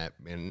having that,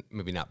 and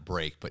maybe not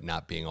break, but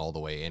not being all the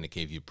way in. It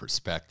gave you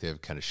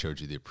perspective, kind of showed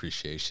you the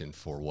appreciation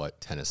for what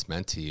tennis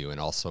meant to you, and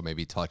also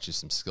maybe taught you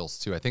some skills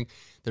too. I think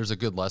there's a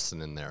good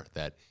lesson in there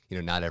that,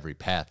 not every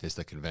path is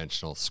the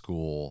conventional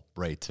school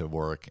right to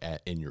work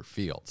in your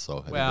field. So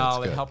I think that's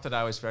good. It helped that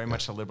I was very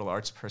much a liberal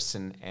arts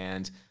person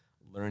and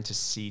learned to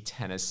see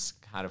tennis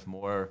kind of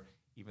more,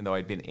 even though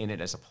I'd been in it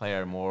as a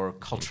player, more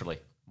culturally,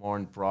 more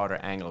in broader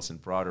angles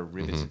and broader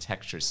rhythms and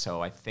textures.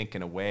 So I think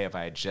in a way, if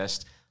I had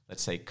just,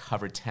 let's say,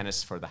 covered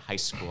tennis for the high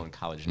school and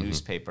college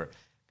newspaper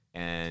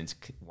and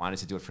wanted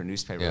to do it for a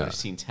newspaper, I would have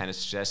seen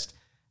tennis just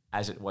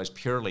as it was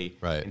purely,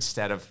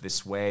 instead of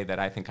this way that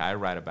I think I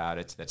write about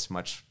it, that's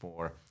much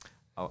more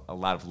a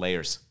lot of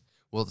layers.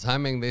 Well,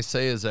 timing, they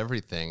say, is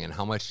everything. And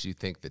how much do you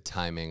think the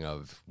timing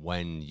of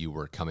when you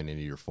were coming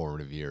into your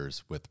formative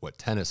years with what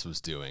tennis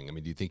was doing? I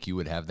mean, do you think you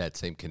would have that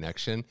same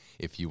connection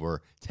if you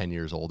were 10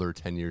 years older,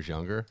 10 years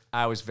younger?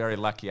 I was very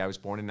lucky. I was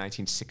born in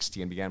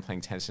 1960 and began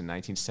playing tennis in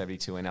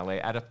 1972 in L.A.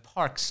 at a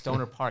park,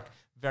 Stoner Park,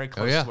 very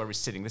close to where we're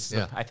sitting. This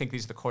is I think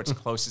these are the courts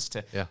closest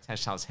to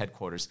Tennis Channel's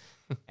headquarters.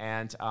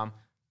 And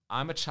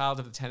I'm a child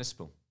of the tennis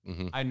boom.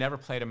 I never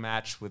played a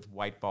match with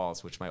white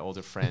balls, which my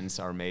older friends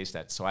are amazed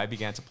at. So I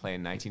began to play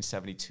in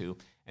 1972,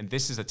 and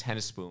this is a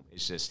tennis boom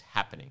is just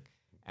happening.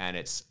 And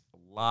it's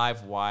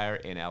live wire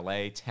in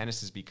LA.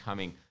 Tennis is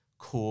becoming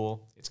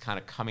cool. It's kind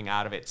of coming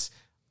out of its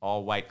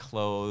all white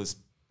clothes,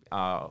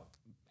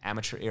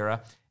 amateur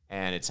era.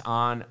 And it's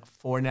on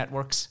 4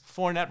 networks.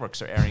 4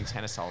 networks are airing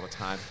tennis all the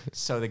time.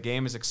 So the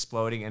game is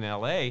exploding in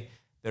LA.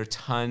 There are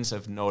tons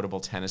of notable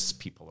tennis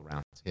people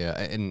around. Yeah,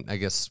 and I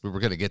guess we were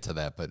going to get to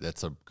that, but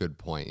that's a good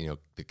point.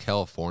 The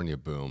California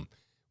boom.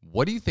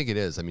 What do you think it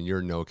is? I mean, you're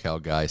a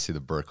NoCal guy. I see the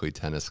Berkeley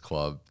Tennis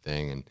Club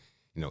thing,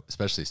 and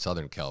especially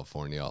Southern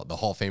California. The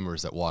Hall of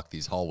Famers that walk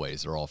these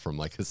hallways are all from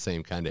like the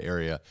same kind of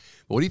area.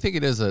 But what do you think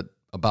it is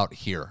about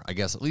here? I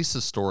guess at least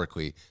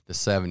historically, the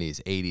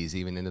 70s, 80s,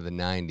 even into the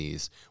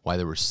 90s, why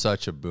there was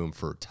such a boom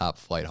for top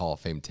flight Hall of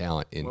Fame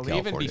talent in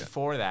California. Even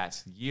before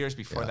that, years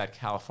before that,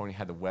 California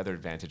had the weather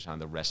advantage on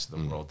the rest of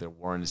the world. There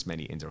weren't as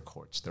many indoor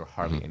courts. There were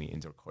hardly any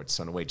indoor courts.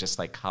 So in a way, just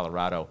like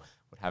Colorado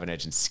would have an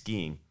edge in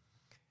skiing,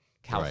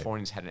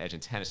 Californians had an edge in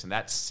tennis, and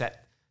that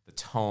set the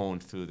tone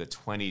through the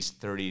 20s,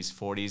 30s,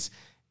 40s.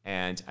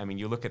 And I mean,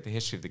 you look at the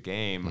history of the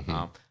game,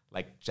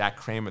 like Jack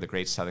Kramer, the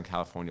great Southern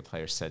California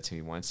player, said to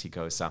me once, he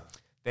goes,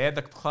 they had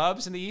the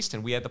clubs in the East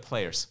and we had the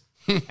players.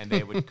 And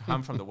they would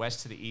come from the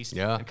West to the East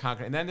and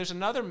conquer. And then there's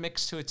another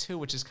mix to it too,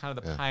 which is kind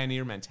of the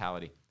pioneer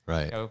mentality.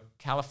 Right.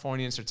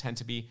 Californians tend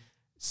to be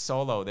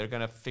solo. They're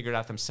going to figure it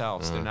out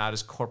themselves. They're not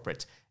as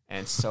corporate.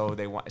 And so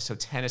so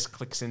tennis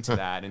clicks into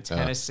that. And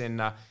tennis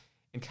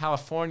in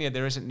California,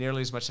 there isn't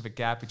nearly as much of a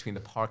gap between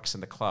the parks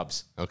and the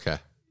clubs. Okay.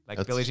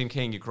 Like Billie Jean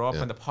King, you grow up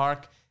in the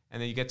park,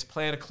 and then you get to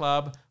play at a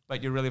club,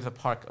 but you're really with the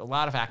park. A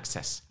lot of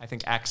access. I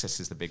think access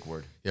is the big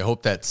word. Yeah, I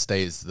hope that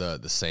stays the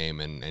same.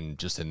 And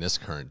just in this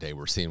current day,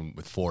 we're seeing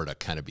with Florida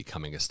kind of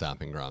becoming a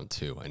stomping ground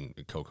too, and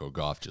Coco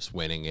Gauff just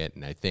winning it.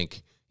 And I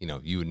think,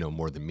 you would know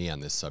more than me on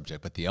this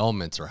subject, but the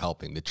elements are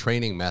helping. The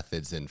training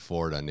methods in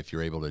Florida, and if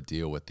you're able to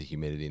deal with the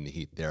humidity and the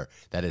heat there,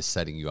 that is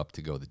setting you up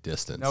to go the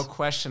distance. No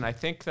question. I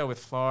think, though, with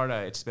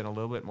Florida, it's been a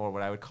little bit more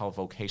what I would call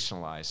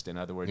vocationalized. In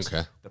other words,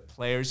 the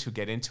players who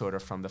get into it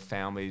are from the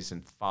families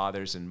and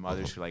fathers and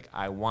mothers who are like,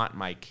 I want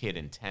my kid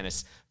in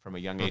tennis from a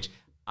young age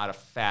out of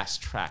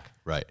fast track.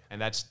 Right. And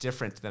that's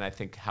different than I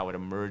think how it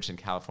emerged in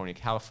California.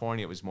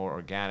 California, it was more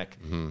organic.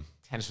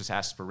 Tennis was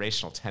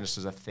aspirational. Tennis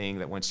was a thing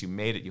that once you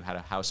made it, you had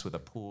a house with a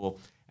pool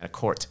and a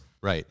court.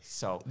 Right.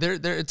 So there,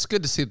 it's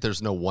good to see that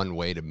there's no one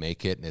way to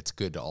make it, and it's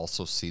good to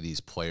also see these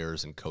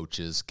players and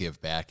coaches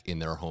give back in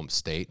their home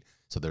state.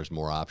 So there's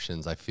more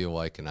options, I feel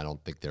like, and I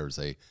don't think there's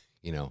I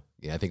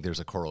think there's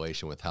a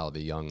correlation with how the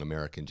young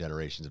American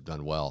generations have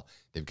done well.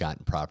 They've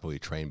gotten properly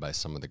trained by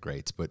some of the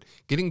greats. But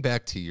getting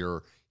back to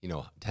your,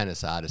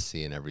 tennis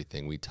odyssey and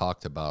everything, we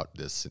talked about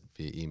this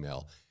via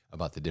email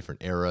about the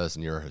different eras,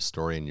 and you're a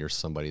historian. You're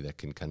somebody that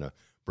can kind of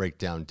break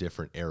down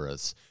different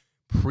eras.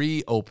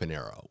 Pre-Open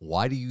era,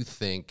 why do you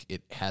think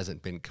it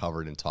hasn't been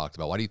covered and talked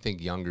about? Why do you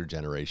think younger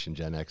generation,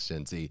 Gen X,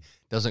 Gen Z,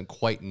 doesn't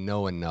quite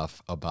know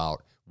enough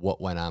about what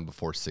went on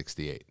before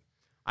 68?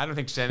 I don't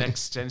think Gen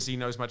X, Gen Z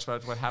knows much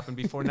about what happened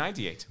before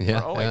 98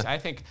 or 08. I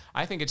think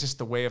it's just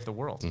the way of the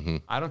world.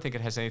 I don't think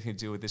it has anything to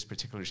do with this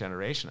particular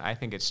generation. I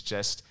think it's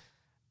just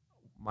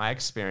my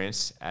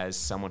experience as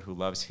someone who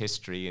loves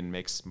history and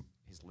makes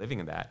his living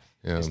in that,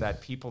 is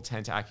that people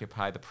tend to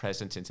occupy the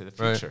present into the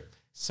future. Right.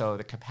 So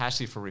the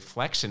capacity for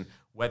reflection,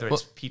 whether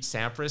it's Pete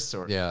Sampras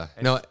or...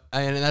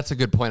 and that's a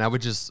good point. I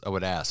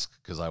would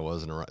ask, because I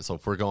wasn't around. So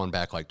if we're going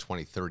back like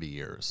 20, 30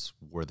 years,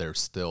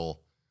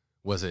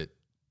 was it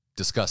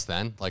discussed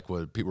then? Like,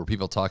 were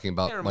people talking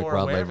about like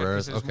Rod Laver?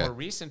 Because it was more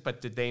recent, but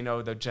did they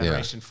know the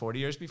generation 40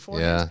 years before?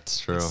 Yeah, it's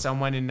true. Did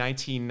someone in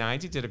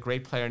 1990, did a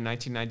great player in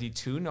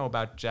 1992 know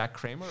about Jack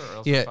Kramer or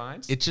Elsa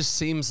Fines? It just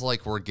seems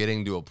like we're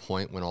getting to a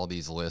point when all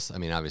these lists, I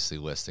mean, obviously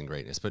lists and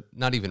greatness, but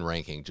not even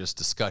ranking, just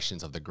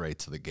discussions of the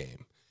greats of the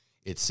game.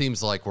 It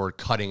seems like we're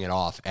cutting it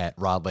off at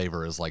Rod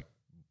Laver as like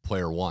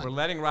player one. We're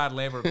letting Rod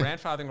Laver,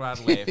 grandfathering Rod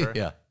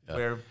Laver.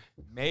 We're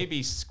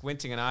maybe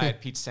squinting an eye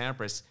at Pete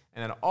Sampras,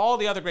 and then all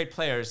the other great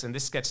players, and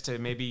this gets to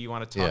maybe you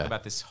want to talk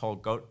about this whole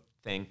GOAT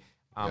thing.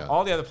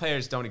 All the other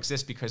players don't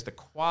exist because the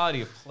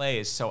quality of play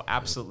is so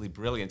absolutely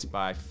brilliant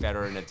by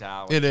Federer,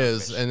 Nadal. It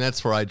is, and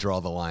that's where I draw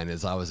the line.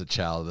 Is I was a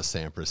child of the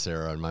Sampras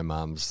era, and my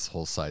mom's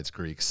whole side's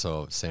Greek,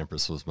 so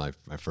Sampras was my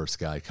first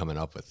guy coming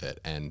up with it,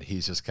 and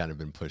he's just kind of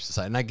been pushed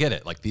aside. And I get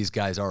it. Like, these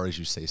guys are, as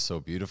you say, so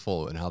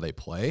beautiful in how they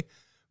play.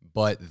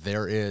 But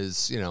there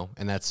is,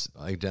 and that's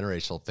a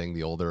generational thing.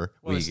 The older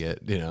we get,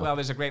 Well,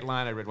 there's a great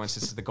line I read once.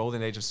 This is the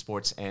golden age of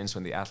sports ends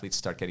when the athletes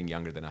start getting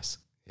younger than us.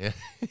 Yeah.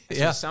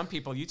 So some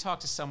people, you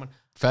talk to someone.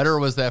 Federer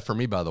was that for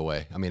me, by the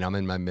way. I mean, I'm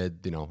in my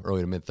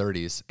early to mid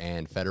 30s,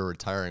 and Federer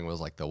retiring was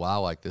like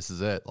this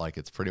is it. Like,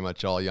 it's pretty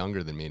much all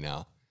younger than me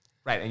now.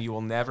 Right, and you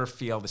will never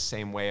feel the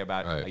same way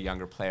about a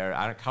younger player.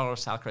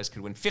 Carlos Alcaraz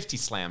could win 50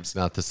 slams.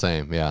 Not the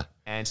same, yeah.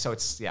 And so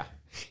it's,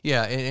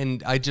 Yeah,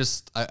 and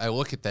I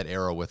look at that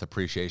era with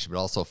appreciation, but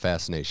also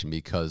fascination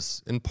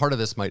because, and part of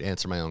this might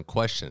answer my own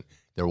question,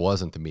 there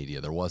wasn't the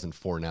media, there wasn't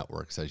 4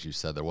 networks, as you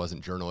said, there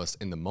wasn't journalists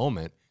in the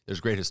moment. There's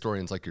great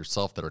historians like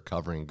yourself that are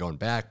covering and going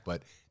back,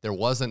 but there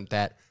wasn't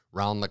that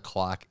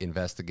round-the-clock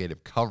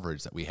investigative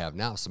coverage that we have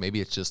now. So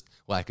maybe it's just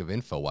lack of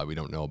info why we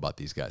don't know about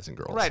these guys and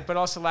girls. Right, but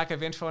also lack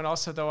of info, and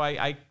also, though,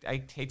 I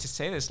hate to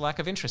say this, lack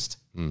of interest.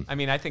 I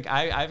mean, I think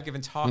I've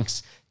given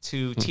talks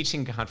to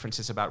teaching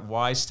conferences about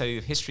why study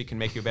of history can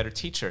make you a better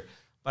teacher,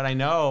 but I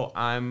know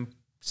I'm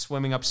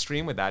swimming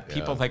upstream with that.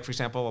 People, like, for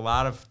example, a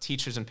lot of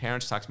teachers and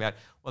parents talk to me about,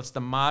 well, it's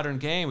the modern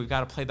game. We've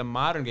got to play the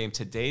modern game,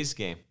 today's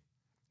game.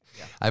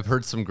 Yeah. I've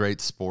heard some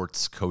great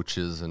sports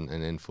coaches and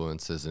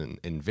influences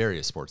in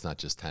various sports, not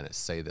just tennis,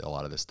 say that a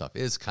lot of this stuff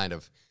is kind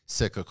of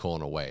cyclical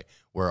in a way,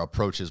 where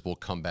approaches will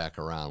come back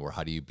around, where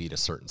how do you beat a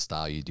certain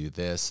style? You do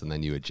this, and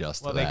then you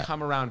adjust to that. Well, they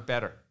come around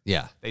better.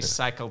 Yeah. They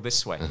cycle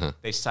this way.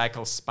 They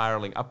cycle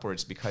spiraling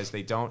upwards because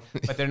they don't,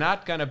 but they're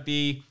not going to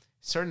be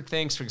certain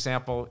things. For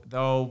example,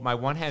 though my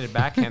one-handed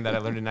backhand that I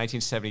learned in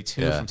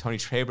 1972 from Tony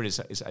Trabert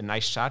is a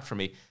nice shot for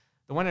me,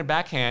 the one-handed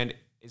backhand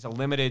is a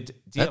limited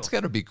deal. That's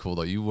got to be cool,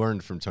 though. You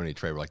learned from Tony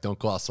Trabert. Like, don't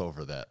gloss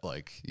over that.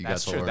 Like, you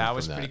That's got to true. learn That from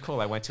was pretty cool.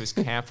 I went to his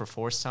camp for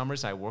 4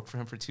 summers. I worked for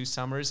him for 2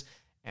 summers,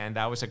 and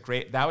that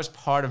was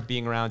part of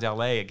being around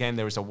LA. Again,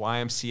 there was a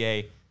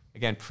YMCA,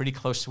 again, pretty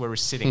close to where we're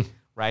sitting,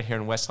 right here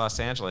in West Los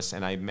Angeles,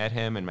 and I met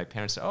him, and my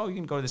parents said, oh, you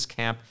can go to this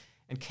camp.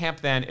 And camp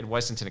then, it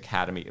wasn't an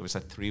academy. It was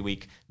a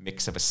 3-week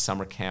mix of a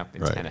summer camp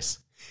in tennis.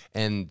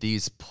 And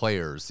these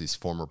players, these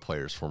former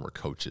players, former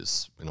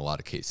coaches, in a lot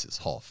of cases,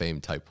 Hall of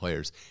Fame type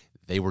players,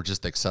 they were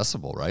just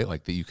accessible, right?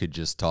 Like that you could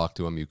just talk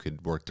to them, you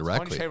could work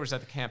directly. Tony Traber's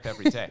at the camp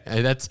every day.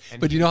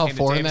 But you know how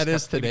foreign that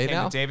is today now? He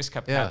became the Davis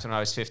Cup captain when I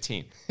was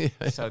 15.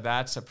 So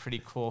that's a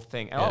pretty cool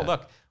thing. And oh,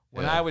 look,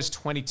 when I was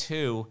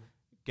 22,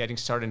 getting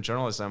started in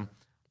journalism,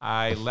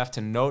 I left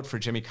a note for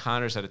Jimmy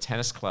Connors at a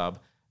tennis club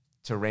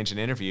to arrange an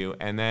interview.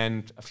 And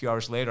then a few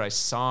hours later, I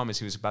saw him as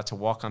he was about to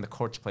walk on the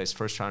court to play his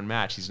first round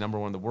match. He's number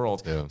 1 in the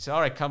world. Yeah. He said,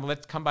 all right,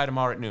 come by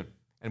tomorrow at noon.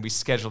 And we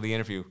scheduled the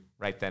interview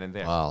right then and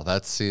there. Wow,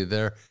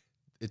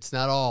 it's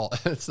not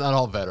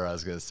all better. I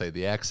was going to say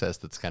the access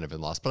that's kind of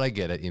been lost, but I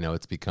get it. You know,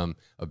 it's become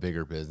a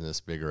bigger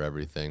business, bigger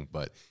everything.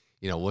 But,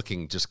 you know,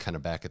 looking just kind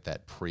of back at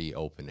that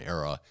pre-open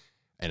era,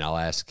 and I'll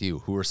ask you,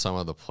 who are some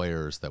of the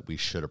players that we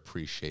should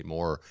appreciate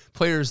more?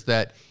 Players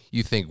that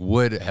you think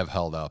would have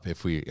held up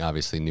if we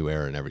obviously knew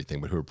era and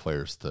everything, but who are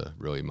players to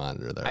really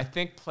monitor there? I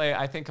think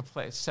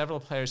several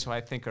players who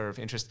I think are of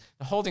interest.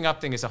 The holding up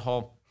thing is a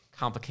whole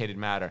complicated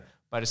matter,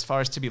 but as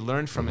far as to be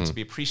learned from and to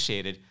be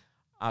appreciated,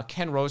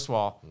 Ken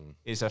Rosewall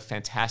is a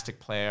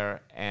fantastic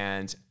player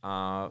and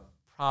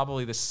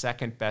probably the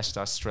second best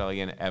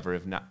Australian ever,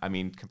 if not,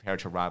 compared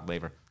to Rod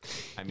Laver.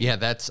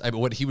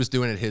 What he was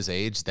doing at his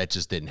age, that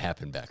just didn't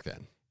happen back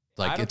then.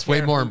 Like, it's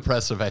way more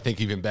impressive, I think,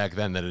 even back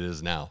then than it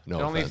is now. No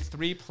there are only offense.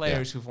 3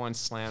 players who've won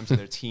slams in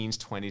their teens,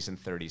 20s, and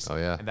 30s. Oh,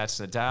 yeah. And that's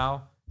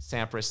Nadal,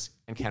 Sampras,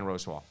 and Ken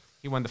Rosewall.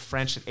 He won the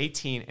French at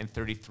 18 and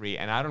 33,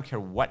 and I don't care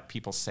what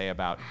people say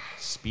about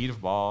speed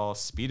of ball,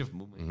 speed of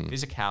movement,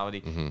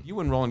 physicality. You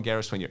win Roland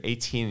Garros when you're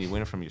 18 and you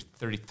win it from your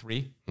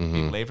 33, you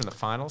Laver in the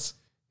finals.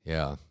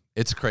 Yeah.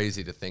 It's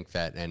crazy to think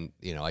that, and,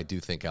 you know, I do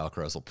think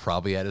Alcaraz will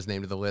probably add his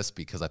name to the list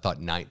because I thought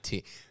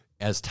 19,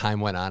 as time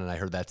went on, and I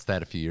heard that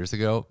stat a few years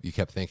ago, you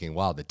kept thinking,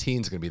 wow, the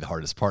teen's going to be the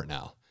hardest part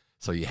now.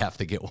 So you have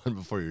to get one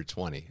before you're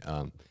 20.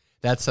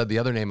 That said, the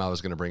other name I was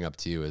going to bring up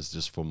to you is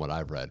just from what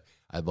I've read.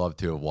 I'd love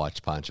to have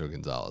watched Pancho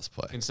Gonzalez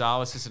play.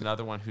 Gonzalez is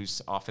another one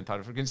who's often thought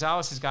of.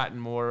 Gonzalez has gotten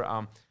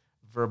more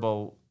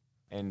verbal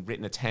and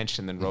written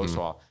attention than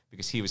Rosewall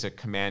because he was a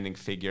commanding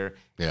figure.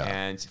 Yeah.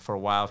 And for a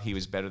while, he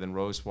was better than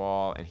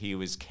Rosewall, and he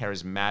was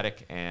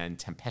charismatic and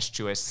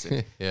tempestuous.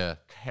 And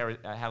had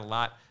a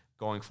lot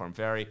going for him.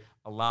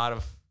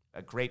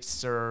 A great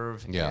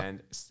serve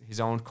and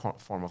his own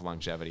form of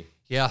longevity.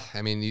 Yeah,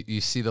 I mean, you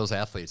see those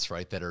athletes,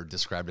 right, that are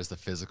described as the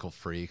physical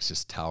freaks,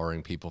 just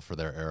towering people for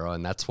their era,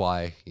 and that's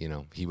why, you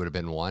know, he would have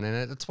been one.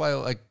 And that's why,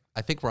 like,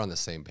 I think we're on the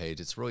same page.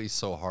 It's really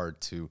so hard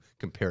to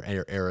compare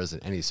eras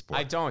in any sport.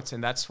 I don't,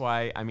 and that's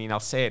why, I'll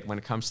say it, when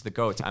it comes to the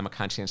GOAT, I'm a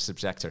conscientious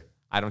objector.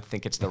 I don't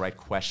think it's the right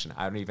question.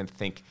 I don't even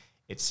think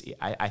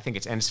I think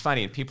it's, and it's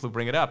funny, and people who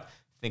bring it up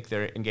think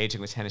they're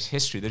engaging with tennis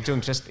history. They're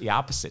doing just the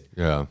opposite.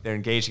 Yeah. They're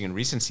engaging in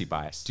recency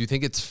bias. Do you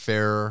think it's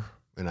fair,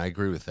 and I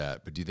agree with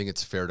that, but do you think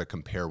it's fair to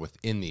compare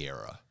within the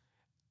era?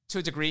 To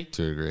a degree.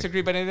 To a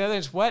degree. But in the other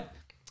is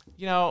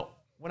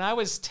when I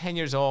was 10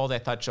 years old, I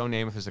thought Joe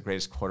Namath was the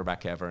greatest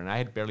quarterback ever, and I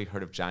had barely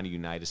heard of Johnny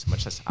Unitas,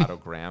 much less Otto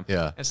Graham.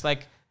 Yeah. It's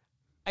like,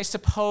 I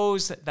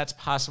suppose that's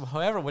possible.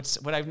 However,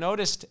 what I've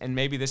noticed, and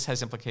maybe this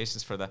has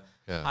implications for the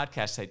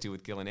podcast I do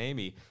with Gil and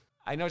Amy,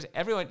 I know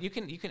everyone, you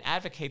can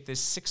advocate this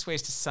 6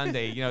 ways to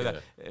Sunday,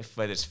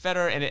 whether it's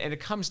Federer, and it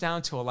comes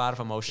down to a lot of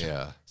emotion.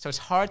 Yeah. So it's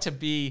hard to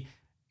be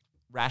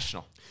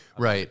rational.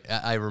 Right.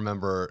 I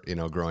remember,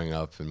 growing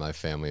up in my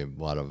family,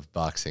 a lot of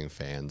boxing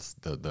fans,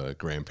 the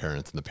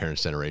grandparents and the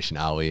parents' generation,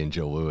 Ali and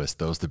Joe Louis,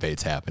 those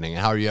debates happening.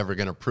 And how are you ever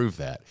going to prove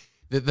that?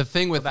 The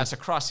thing with that's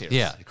across eras.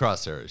 Yeah,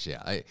 across eras.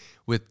 Yeah,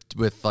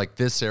 with like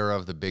this era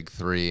of the big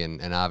three,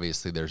 and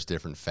obviously there's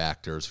different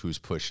factors, who's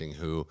pushing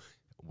who,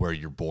 where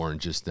you're born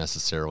just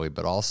necessarily,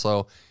 but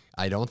also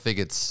I don't think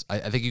it's.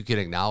 I think you can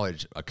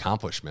acknowledge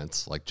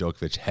accomplishments. Like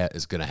Djokovic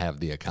is going to have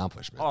the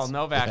accomplishments. Oh,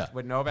 Novak.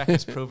 What Novak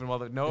has proven. Well,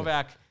 that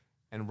Novak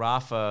and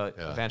Rafa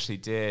eventually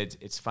did.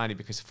 It's funny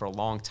because for a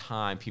long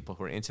time, people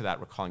who were into that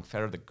were calling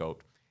Federer the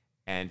GOAT,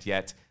 and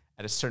yet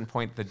at a certain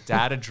point, the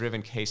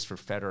data-driven case for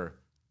Federer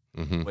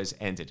was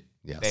ended.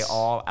 Yes. They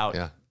all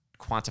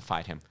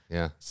quantified him.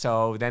 Yeah.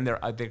 So then there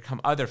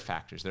come other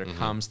factors. There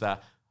comes the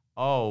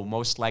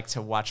most like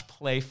to watch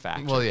play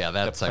factor. Well, yeah,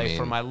 that's the play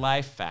for my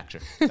life factor.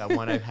 The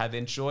one I have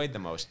enjoyed the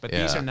most. But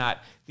these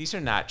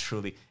are not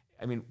truly.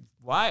 I mean,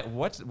 why?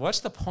 What's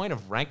the point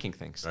of ranking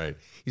things? Right.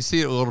 You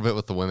see it a little bit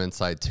with the women's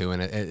side too,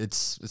 and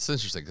it's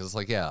interesting because it's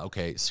like, yeah,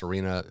 okay,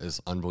 Serena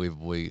is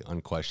unbelievably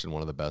unquestioned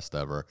one of the best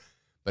ever.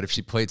 But if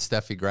she played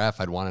Steffi Graf,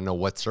 I'd want to know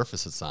what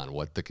surface it's on,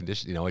 what the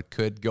condition. It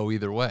could go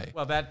either way.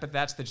 Well,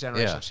 that's the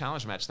generational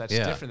challenge match. That's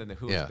different than the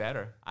who is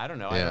better. I don't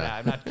know.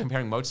 I'm not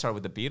comparing Mozart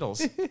with the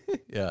Beatles.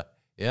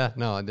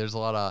 No, and there's a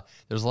lot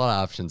of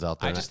options out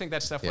there. I just think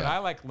that stuff. What I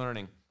like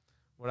learning,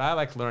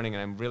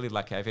 and I'm really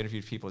lucky. I've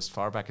interviewed people as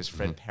far back as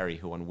Fred Perry,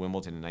 who won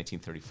Wimbledon in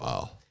 1934.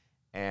 Wow.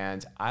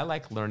 And I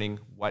like learning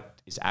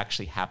what is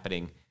actually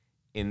happening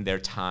in their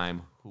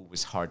time, who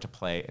was hard to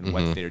play, and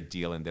what their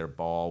deal and their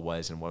ball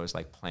was, and what it was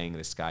like playing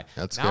this guy.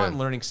 That's now good. I'm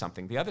learning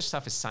something. The other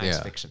stuff is science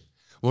fiction.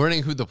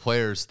 Learning who the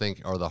players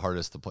think are the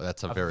hardest to play.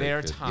 That's a very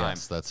their good. time.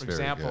 Yes, that's For very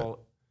example,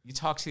 good. you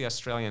talk to the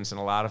Australians,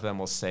 and a lot of them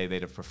will say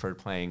they'd have preferred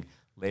playing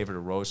Laver to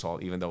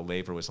Rosewall, even though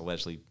Laver was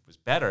allegedly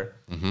better,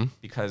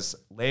 because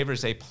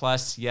Laver's A+,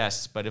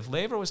 yes, but if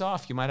Laver was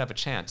off, you might have a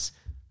chance.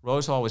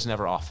 Rosewall was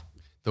never off.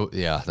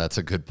 That's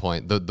a good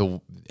point.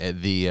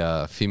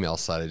 The female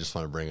side, I just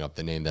want to bring up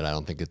the name that I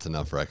don't think gets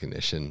enough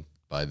recognition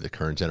by the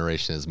current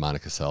generation is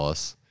Monica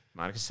Seles.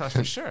 Monica Seles,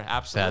 for sure,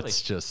 absolutely.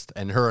 That's just,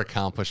 and her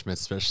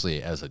accomplishments,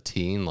 especially as a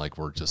teen, like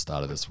we're just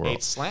out of this world.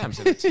 8 slams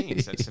in the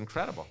teens, that's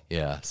incredible.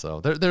 Yeah,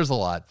 so there's a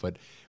lot, but.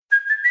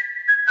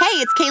 Hey,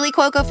 it's Kaylee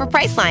Cuoco for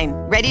Priceline.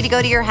 Ready to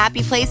go to your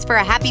happy place for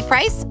a happy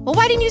price? Well,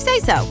 why didn't you say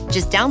so?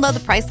 Just download the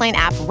Priceline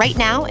app right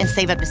now and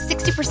save up to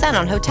 60%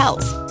 on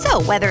hotels.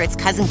 So whether it's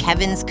Cousin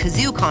Kevin's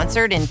Kazoo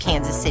Concert in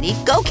Kansas City,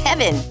 go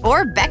Kevin,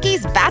 or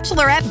Becky's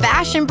Bachelorette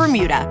Bash in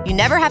Bermuda, you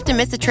never have to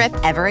miss a trip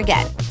ever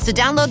again. So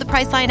download the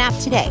Priceline app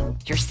today.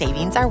 Your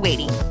savings are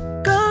waiting.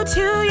 Go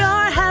to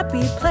your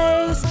happy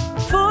place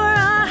for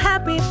a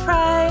happy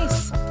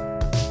price.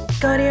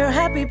 Go to your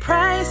happy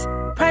price,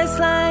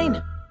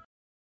 Priceline.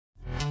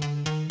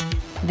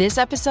 This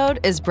episode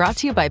is brought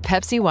to you by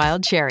Pepsi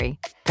Wild Cherry.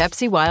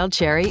 Pepsi Wild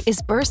Cherry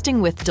is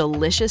bursting with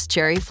delicious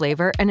cherry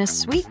flavor and a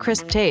sweet,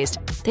 crisp taste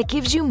that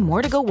gives you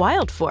more to go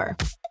wild for.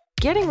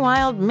 Getting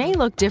wild may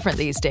look different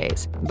these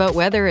days, but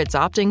whether it's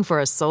opting for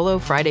a solo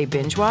Friday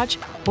binge watch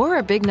or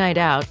a big night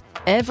out,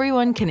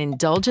 everyone can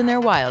indulge in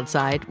their wild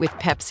side with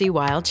Pepsi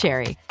Wild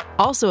Cherry.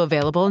 Also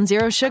available in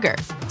Zero Sugar.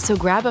 So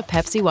grab a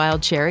Pepsi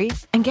Wild Cherry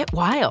and get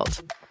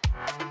wild.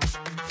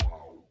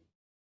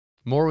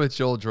 More with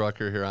Joel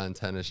Drucker here on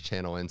Tennis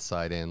Channel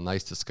Inside In.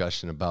 Nice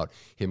discussion about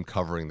him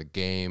covering the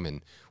game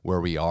and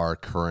where we are,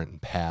 current and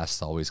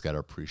past. Always got to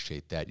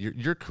appreciate that.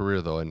 Your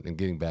career, though, and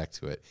getting back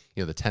to it,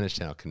 the Tennis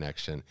Channel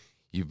connection,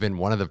 you've been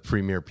one of the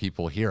premier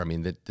people here. I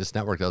mean, this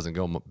network doesn't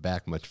go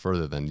back much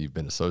further than you've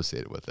been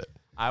associated with it.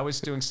 I was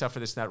doing stuff for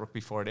this network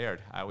before it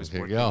aired. I was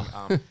working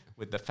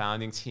with the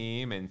founding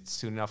team, and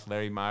soon enough,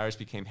 Larry Myers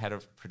became head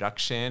of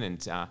production,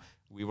 and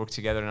we worked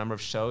together a number of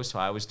shows. So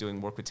I was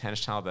doing work with Tennis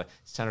Channel, the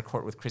Center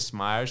Court with Chris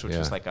Myers, which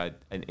was like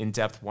an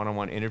in-depth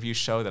one-on-one interview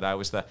show that I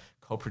was the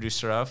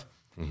co-producer of.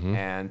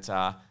 And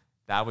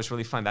that was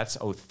really fun. That's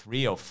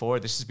 03,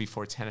 04. This is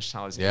before Tennis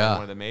Channel was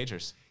one of the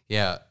majors.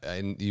 Yeah,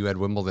 and you had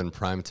Wimbledon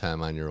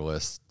primetime on your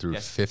list through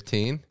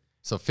 15?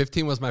 So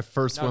 15 was my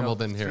first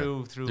Wimbledon here.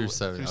 Through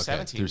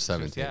 17. Through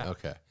 17,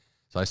 okay.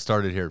 So I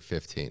started here at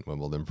 15,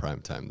 Wimbledon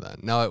primetime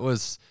then. Now it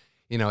was...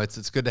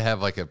 it's good to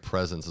have like a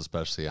presence,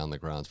 especially on the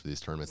grounds for these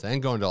tournaments, and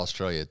going to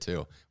Australia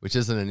too, which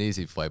isn't an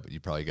easy flight, but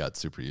you probably got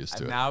super used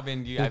to it.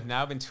 I've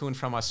now been to and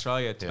from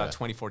Australia about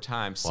 24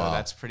 times, so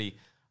that's pretty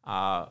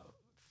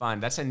fun.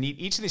 That's a neat.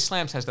 Each of these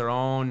slams has their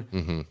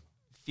own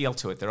feel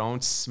to it, their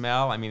own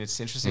smell. I mean, it's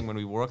interesting when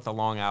we work the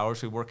long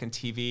hours we work in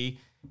TV.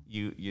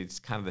 It's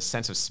kind of the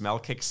sense of smell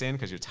kicks in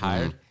because you're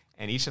tired,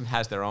 and each of them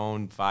has their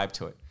own vibe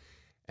to it.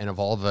 And of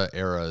all the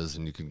eras,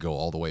 and you can go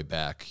all the way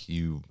back,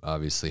 you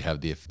obviously have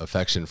the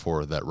affection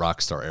for that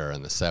rock star era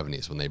in the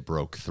 70s when they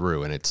broke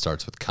through, and it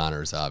starts with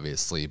Connors,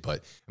 obviously.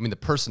 But, I mean, the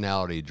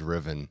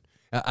personality-driven,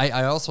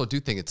 I also do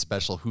think it's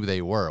special who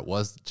they were. It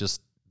was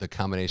just the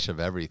combination of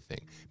everything.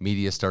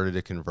 Media started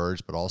to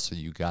converge, but also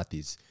you got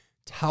these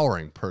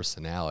towering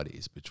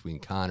personalities between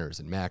Connors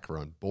and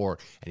McEnroe and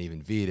Borg and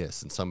even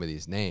Vitas and some of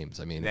these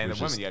names. I mean, and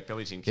the women, you got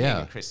Billie Jean King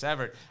and Chris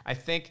Evert. I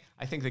think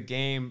the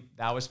game,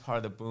 that was part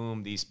of the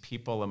boom. These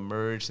people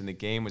emerged and the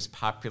game was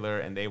popular,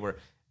 and they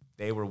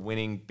were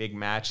winning big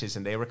matches,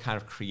 and they were kind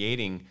of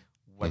creating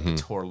what the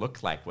tour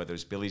looked like, whether it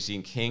was Billie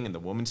Jean King and the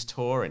women's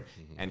tour,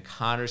 and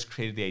Connors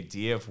created the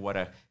idea of what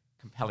a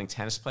compelling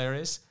tennis player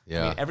is.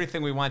 Yeah. I mean,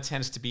 everything we want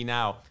tennis to be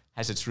now,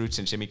 has its roots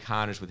in Jimmy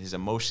Connors with his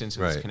emotions,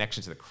 with his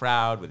connection to the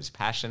crowd, with his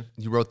passion.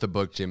 You wrote the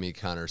book, Jimmy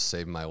Connors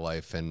Saved My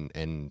Life,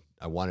 and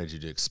I wanted you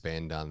to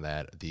expand on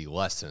that, the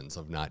lessons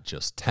of not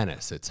just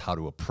tennis. It's how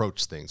to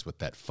approach things with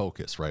that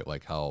focus, right?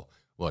 Like how,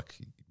 look,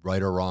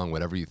 right or wrong,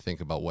 whatever you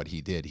think about what he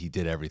did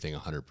everything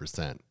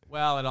 100%.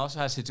 Well, it also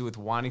has to do with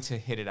wanting to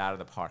hit it out of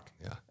the park.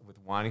 Yeah. With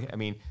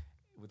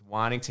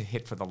wanting to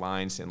hit for the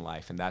lines in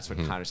life, and that's what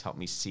Connors helped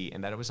me see.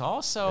 And that it was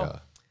also,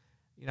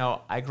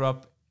 I grew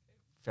up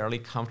fairly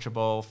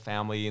comfortable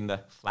family in the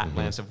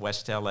flatlands of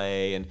West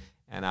LA, and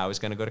I was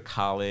going to go to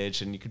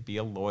college, and you could be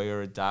a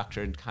lawyer, a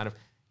doctor, and kind of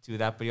do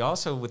that. But you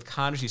also, with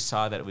Connors, you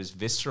saw that it was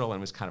visceral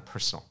and it was kind of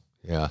personal.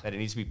 Yeah. That it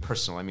needs to be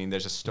personal. I mean,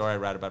 there's a story I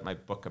wrote about in my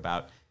book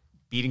about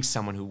beating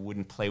someone who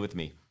wouldn't play with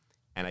me,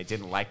 and I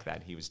didn't like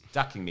that. He was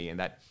ducking me, and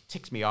that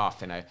ticked me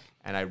off. And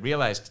I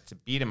realized to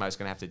beat him, I was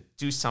going to have to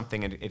do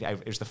something. And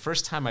it was the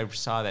first time I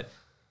saw that,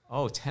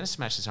 tennis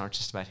matches aren't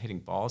just about hitting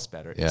balls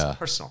better. It's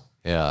personal.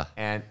 Yeah.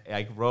 And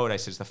I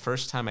said, it's the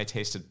first time I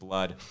tasted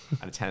blood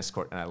on a tennis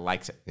court, and I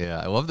liked it. Yeah,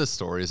 I love the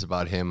stories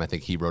about him. I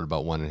think he wrote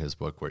about one in his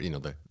book where,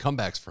 the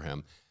comebacks for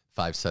him,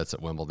 5 sets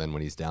at Wimbledon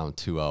when he's down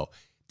 2-0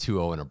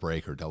 in a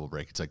break or double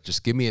break. It's like,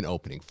 just give me an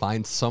opening.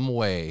 Find some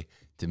way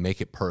to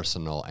make it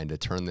personal and to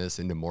turn this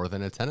into more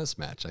than a tennis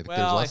match. I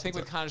think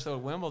with Connors, though,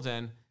 at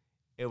Wimbledon,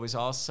 it was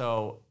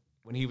also,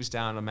 when he was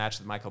down a match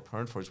with Michael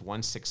Pernfors,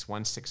 1-6,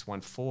 1-6,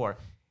 1-4, it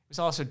was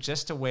also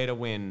just a way to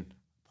win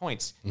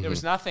points. There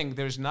was nothing,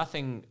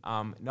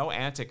 no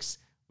antics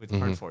with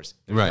Pernfors.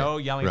 There was no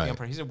yelling at the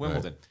umpire. He's at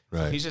Wimbledon.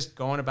 So he's just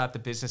going about the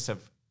business of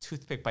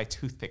toothpick by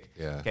toothpick,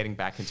 getting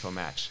back into a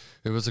match.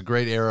 It was a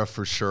great era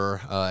for sure,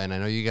 and I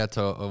know you got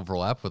to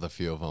overlap with a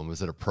few of them.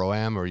 Was it a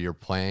Pro-Am or you're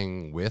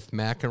playing with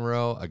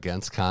McEnroe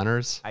against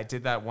Connors? I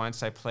did that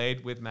once. I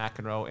played with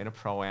McEnroe in a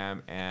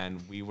Pro-Am,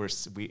 and it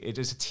was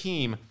a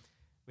team.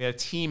 We had a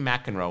team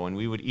McEnroe, and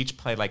we would each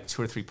play like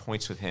 2 or 3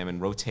 points with him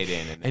and rotate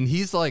in. And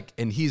he's like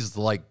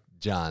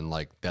John,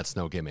 like that's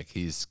no gimmick.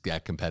 He's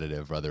that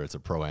competitive, whether it's a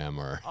Pro-Am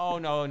or... Oh,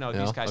 no.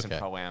 These guys in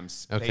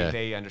Pro-Ams,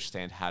 they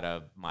understand how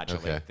to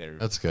modulate their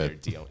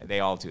deal. They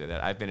all do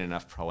that. I've been in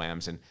enough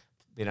Pro-Ams and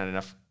been on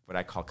enough what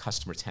I call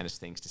customer tennis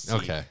things to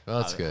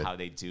see how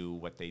they do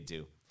what they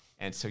do.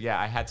 And so,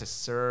 I had to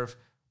serve.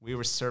 We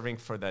were serving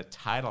for the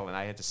title, and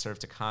I had to serve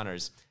to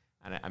Connors.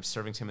 And I'm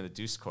serving to him in the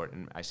deuce court.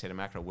 And I say to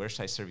McEnroe, where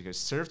should I serve? He goes,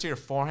 serve to your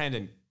forehand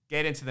and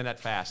get into the net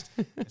fast.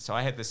 So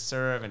I hit the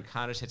serve, and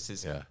Connors hits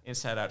his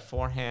inside-out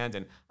forehand,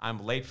 and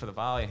I'm late for the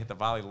volley. I hit the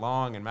volley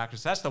long, and McEnroe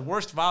says, that's the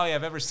worst volley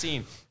I've ever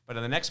seen. But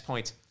on the next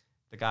point,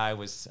 the guy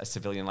was a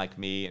civilian like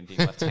me, and being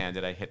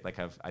left-handed, I hit like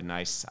a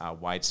nice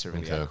wide serve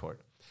in the out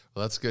court.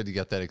 Well, that's good. You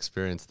got that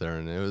experience there,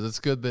 and it's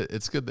good that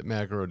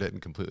McEnroe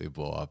didn't completely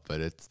blow up, but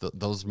it's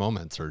those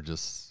moments are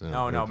just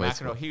no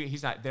McEnroe.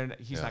 He's not there.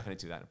 He's not going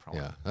to do that in a pro.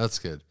 Yeah, that's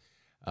good.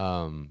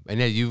 And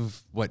you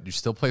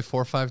still play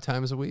 4 or 5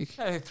 times a week?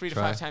 3 to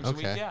 5 times a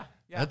week. Yeah.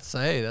 That's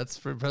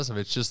pretty impressive.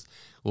 It's just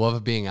love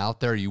of being out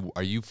there.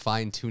 Are you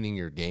fine tuning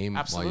your game?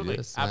 Absolutely, while you do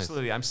this?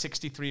 absolutely. Nice. I'm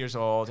 63 years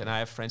old, and I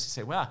have friends who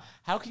say, "Well,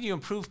 how can you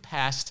improve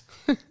past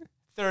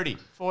 30,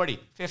 40,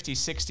 50,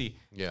 60?"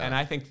 Yeah. And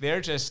I think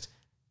this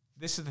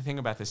is the thing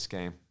about this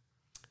game.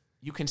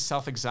 You can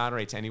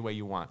self-exonerate any way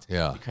you want.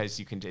 Yeah. Because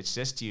it's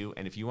just you,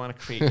 and if you want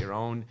to create your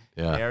own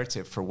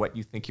narrative for what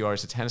you think you are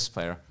as a tennis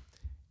player,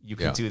 you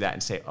can do that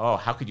and say,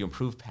 how could you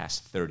improve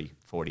past 30,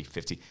 40,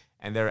 50?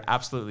 And there are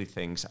absolutely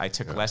things. I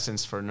took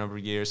lessons for a number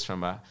of years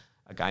from a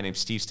guy named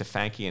Steve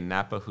Stefanki in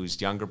Napa,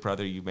 whose younger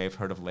brother, you may have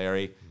heard of,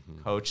 Larry,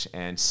 coach.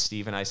 And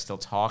Steve and I still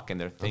talk,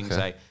 and there are things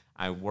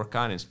I work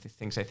on and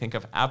things I think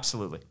of.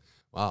 Absolutely.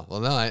 Wow. Well,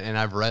 no, and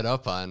I've read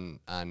up on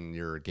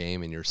your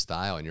game and your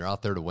style, and you're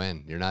out there to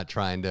win. You're not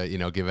trying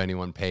to, give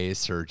anyone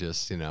pace or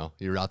just,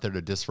 you're out there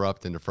to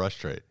disrupt and to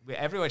frustrate.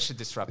 Everyone should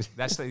disrupt.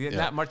 That's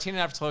Martina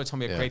Navratilova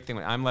told me a great thing.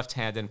 When I'm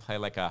left-handed and play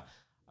like a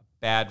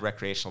bad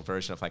recreational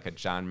version of like a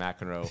John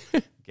McEnroe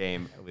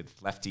game with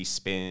lefty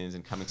spins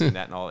and coming to the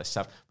net and all this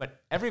stuff.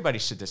 But everybody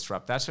should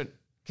disrupt. That's what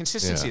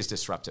consistency is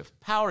disruptive.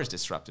 Power is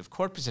disruptive.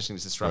 Court positioning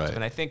is disruptive. Right.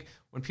 And I think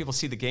when people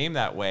see the game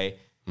that way,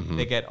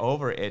 they get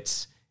over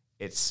it's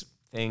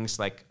things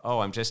like,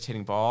 I'm just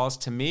hitting balls.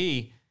 To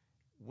me,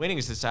 winning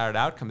is the desired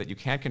outcome that you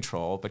can't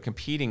control, but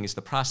competing is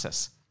the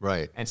process.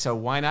 Right. And so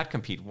why not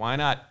compete? Why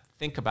not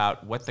think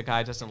about what the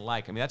guy doesn't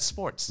like? I mean, that's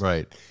sports.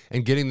 Right.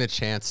 And getting the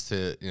chance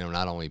to,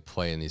 not only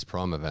play in these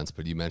Pro-Am events,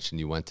 but you mentioned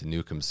you went to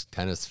Newcomb's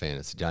Tennis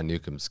Fantasy, John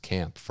Newcomb's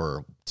camp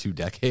for 2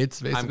 decades,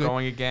 basically. I'm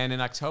going again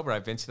in October.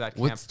 I've been to that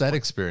camp. What's that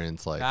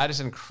experience like? That is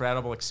an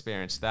incredible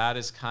experience. That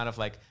is kind of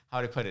like,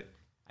 how to put it,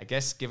 I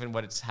guess given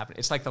what it's happened,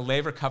 it's like the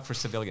Laver Cup for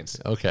civilians.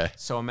 Okay.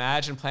 So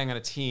imagine playing on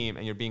a team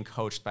and you're being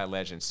coached by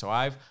legends. So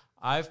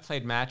I've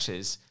played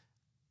matches,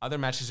 other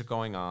matches are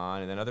going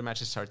on, and then other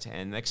matches start to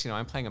end. Next,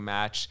 I'm playing a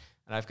match,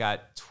 and I've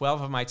got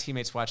 12 of my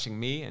teammates watching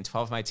me and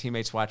 12 of my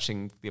teammates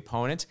watching the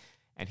opponent,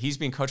 and he's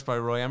being coached by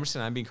Roy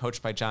Emerson, and I'm being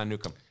coached by John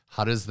Newcomb.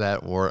 How does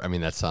that work? I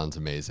mean, that sounds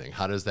amazing.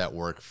 How does that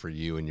work for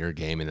you in your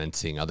game and then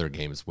seeing other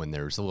games when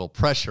there's a little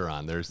pressure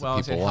on? There's the people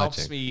watching. Well, it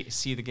helps me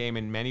see the game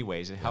in many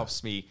ways. It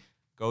helps me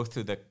go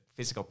through the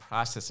physical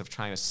process of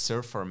trying to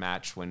serve for a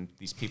match when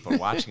these people are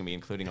watching me,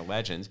 including a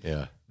legend,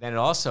 Yeah. then it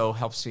also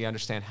helps me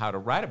understand how to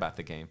write about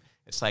the game.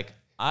 It's like,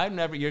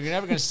 you're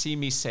never going to see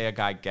me say a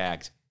guy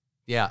gagged.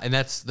 Yeah, and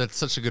that's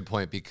such a good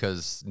point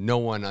because no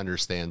one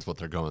understands what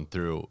they're going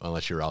through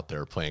unless you're out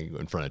there playing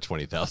in front of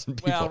 20,000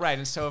 people. Well, right.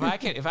 And so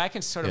if I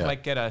can sort of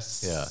like get a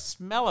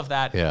smell of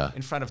that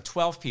in front of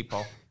 12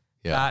 people,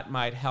 that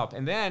might help.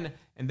 And then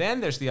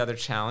there's the other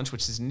challenge,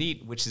 which is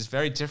neat, which is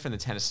very different than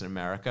tennis in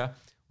America,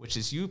 which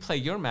is you play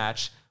your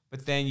match,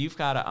 but then you've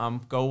got to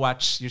go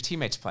watch your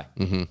teammates play.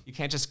 Mm-hmm. You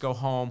can't just go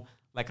home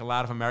like a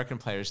lot of American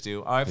players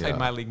do. Oh, I played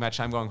my league match,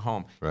 I'm going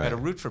home. Right. You got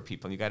to root for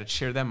people. You got to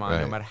cheer them on,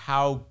 no matter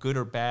how good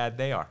or bad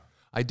they are.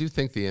 I do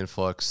think the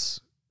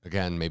influx,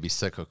 again, maybe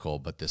cyclical,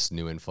 but this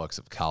new influx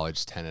of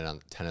college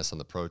tennis on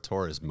the Pro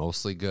Tour is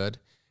mostly good,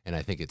 and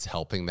I think it's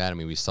helping that. I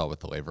mean, we saw it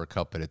with the Laver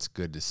Cup, but it's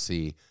good to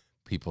see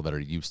people that are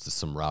used to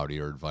some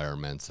rowdier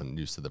environments and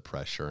used to the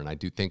pressure. And I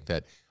do think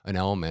that an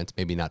element,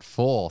 maybe not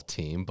full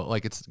team, but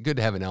like it's good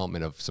to have an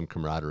element of some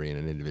camaraderie in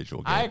an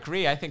individual game. I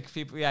agree. I think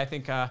people,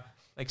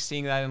 like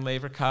seeing that in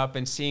Laver Cup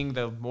and seeing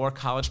the more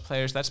college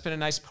players, that's been a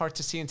nice part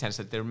to see in tennis,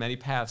 that there are many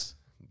paths.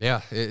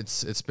 Yeah,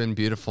 it's been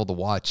beautiful to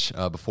watch.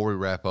 Before we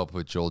wrap up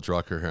with Joel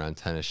Drucker here on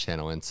Tennis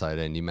Channel Inside,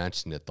 and you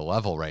mentioned it, the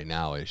level right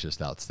now is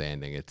just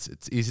outstanding. It's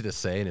easy to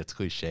say and it's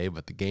cliche,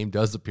 but the game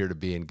does appear to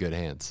be in good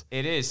hands.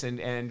 It is,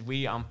 and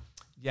we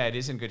it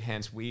is in good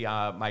hands. We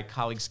my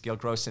colleagues Gil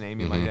Gross and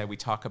Amy Lundy, we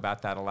talk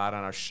about that a lot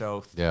on our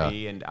show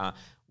 3, and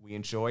we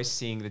enjoy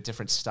seeing the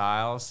different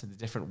styles and the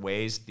different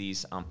ways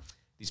these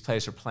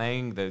players are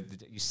playing.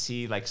 You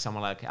see, like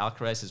someone like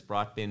Alcaraz has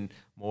brought in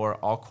more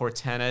all-court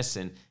tennis,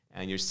 and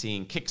you're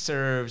seeing kick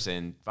serves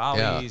and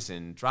volleys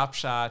and drop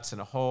shots and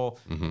a whole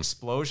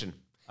explosion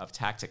of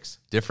tactics.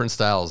 Different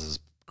styles is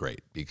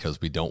great because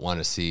we don't want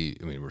to see,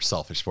 I mean, we're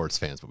selfish sports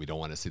fans, but we don't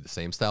want to see the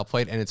same style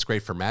played. And it's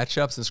great for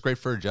matchups. And it's great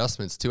for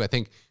adjustments too. I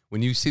think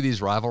when you see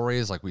these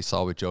rivalries like we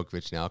saw with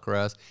Djokovic and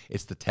Alcaraz,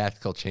 it's the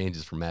tactical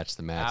changes from match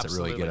to match that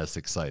really get us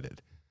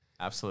excited.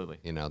 Absolutely.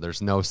 You know,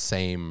 there's no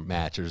same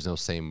match. There's no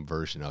same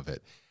version of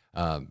it.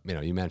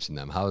 You mentioned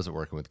them. How is it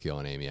working with Gil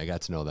and Amy? I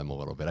got to know them a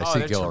little bit. I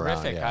see Gil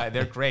terrific. around.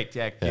 They're great.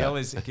 Yeah, Gil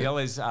is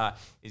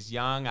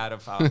young, out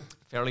of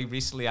fairly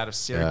recently out of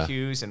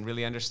Syracuse, and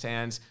really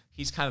understands.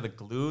 He's kind of the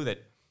glue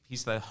that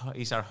he's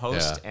our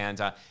host,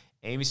 and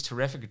Amy's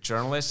terrific,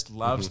 journalist,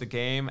 loves the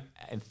game,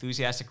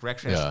 enthusiastic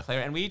recreational player,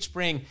 and we each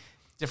bring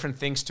different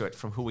things to it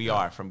from who we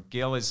are. From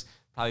Gil is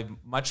probably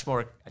much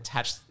more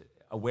attached,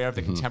 aware of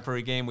the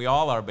contemporary game. We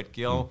all are, but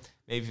Gil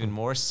maybe even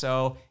more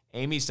so.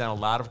 Amy's done a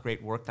lot of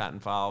great work that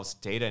involves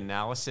data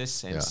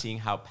analysis and seeing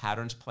how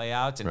patterns play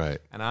out. And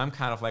I'm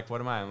kind of like,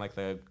 what am I? I'm like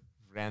the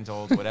grand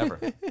old whatever.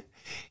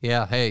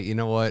 Yeah. Hey, you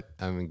know what?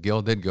 I mean,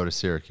 Gil did go to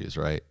Syracuse,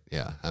 right?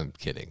 Yeah, I'm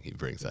kidding. He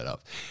brings that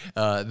up.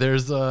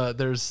 There's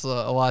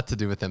a lot to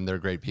do with them. They're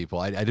great people.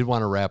 I did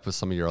want to wrap with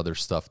some of your other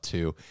stuff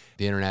too.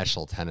 The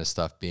international tennis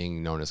stuff,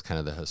 being known as kind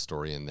of the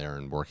historian there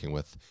and working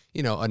with,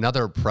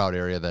 another proud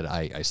area that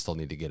I still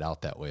need to get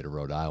out that way to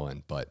Rhode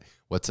Island. But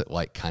what's it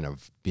like kind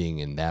of being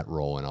in that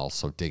role and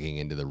also digging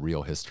into the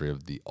real history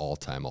of the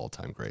all-time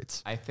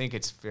greats? I think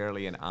it's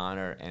fairly an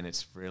honor, and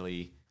it's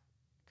really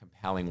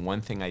compelling.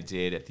 One thing I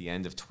did at the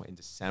end of in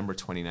December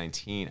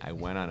 2019, I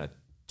went on a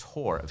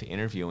tour of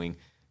interviewing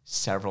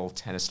several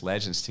tennis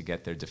legends to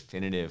get their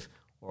definitive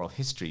oral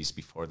histories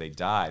before they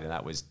died, and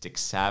that was Dick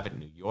Savitt in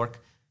New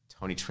York,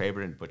 Tony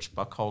Traber and Butch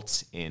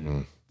Buchholz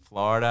in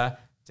Florida,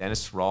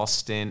 Dennis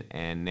Ralston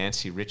and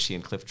Nancy Ritchie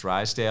and Cliff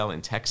Drysdale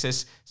in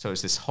Texas. So it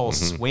was this whole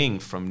swing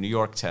from New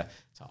York to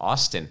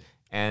Austin,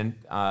 and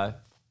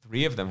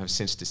 3 of them have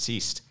since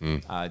deceased.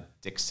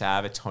 Dick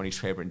Savitt, Tony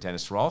Traber, and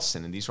Dennis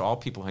Ralston. And these are all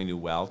people I knew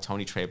well.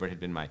 Tony Traber had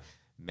been my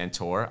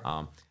mentor.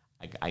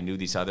 I knew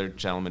these other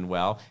gentlemen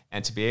well.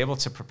 And to be able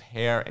to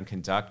prepare and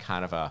conduct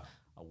kind of a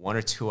 1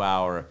 or 2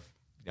 hour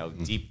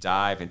deep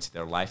dive into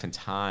their life and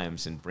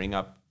times and bring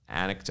up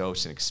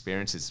anecdotes and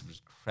experiences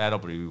was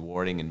incredibly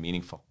rewarding and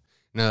meaningful.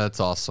 No, that's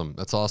awesome.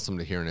 That's awesome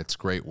to hear. And it's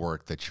great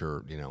work that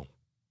you're,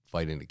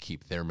 fighting to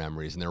keep their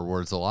memories and their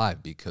words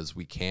alive, because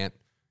we can't,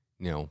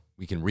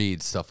 we can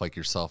read stuff like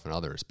yourself and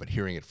others, but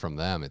hearing it from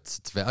them, it's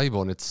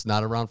valuable, and it's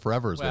not around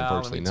forever, as we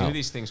unfortunately know. Do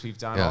these things we've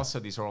done also,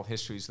 these oral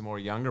histories, the more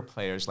younger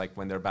players, like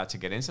when they're about to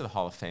get into the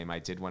Hall of Fame. I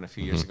did one a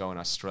few years ago in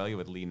Australia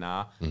with Lee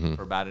Na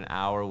for about an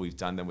hour. We've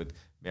done them with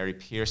Mary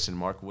Pierce and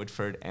Mark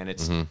Woodford, and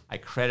it's I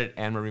credit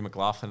Anne-Marie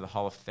McLaughlin to the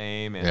Hall of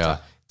Fame and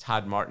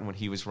Todd Martin when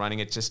he was running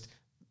it, just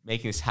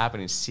making this happen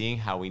and seeing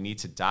how we need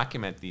to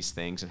document these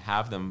things and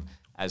have them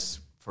as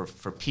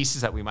for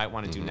pieces that we might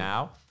want to do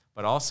now,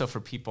 but also for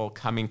people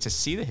coming to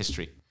see the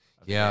history.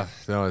 Yeah,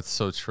 no, it's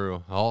so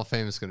true. Hall of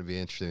Fame is going to be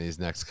interesting these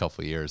next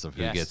couple of years of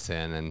who gets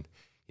in, and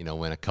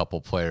when a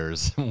couple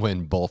players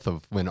win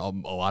a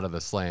lot of the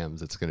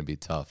slams, it's going to be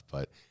tough.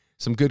 But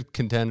some good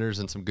contenders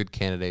and some good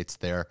candidates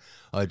there.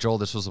 Joel,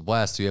 this was a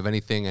blast. Do you have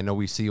anything? I know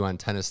we see you on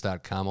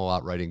tennis.com a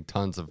lot, writing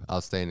tons of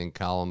outstanding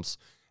columns.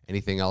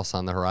 Anything else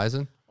on the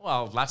horizon?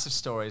 Well, lots of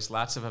stories,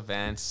 lots of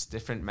events,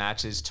 different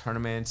matches,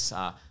 tournaments.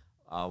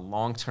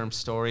 long-term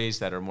stories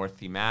that are more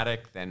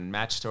thematic than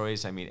match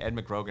stories. I mean, Ed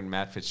McGrogan,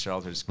 Matt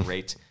Fitzgerald are just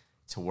great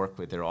to work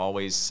with. They're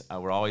always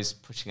we're always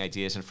pushing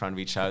ideas in front of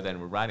each other, and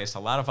we're writing. It's a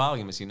lot of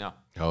volume, as you know.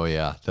 Oh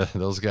yeah,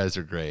 those guys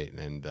are great,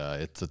 and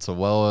it's a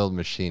well-oiled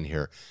machine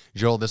here.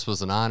 Joel, this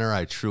was an honor.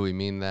 I truly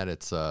mean that.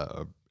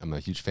 I'm a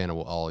huge fan of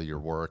all your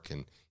work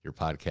and your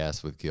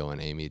podcast with Gil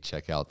and Amy.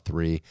 Check out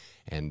 3,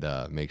 and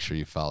make sure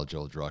you follow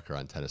Joel Drucker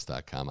on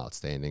tennis.com.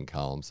 Outstanding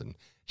columns, and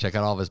check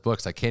out all of his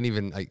books.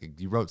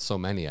 You wrote so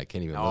many, I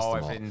can't even list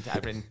them all.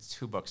 I've written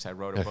 2 books. I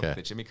wrote a book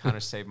that Jimmy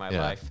Connors saved my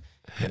life,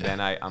 and then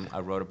I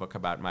wrote a book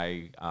about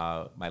my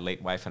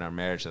late wife and our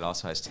marriage that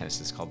also has tennis.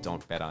 It's called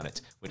Don't Bet on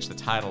It, which the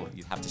title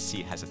you have to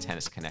see has a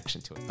tennis connection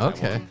to it.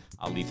 Okay.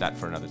 I'll leave that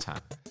for another time.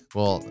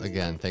 Well,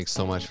 again, thanks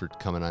so much for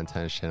coming on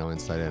Tennis Channel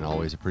Inside In.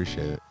 Always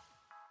appreciate it.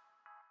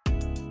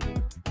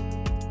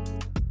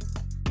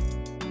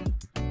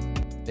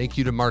 Thank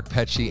you to Mark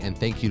Petchey, and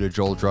thank you to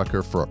Joel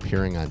Drucker for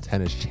appearing on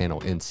Tennis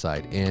Channel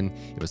Inside In.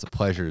 It was a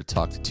pleasure to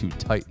talk to 2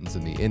 titans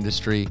in the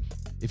industry.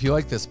 If you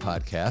like this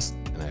podcast,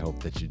 and I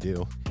hope that you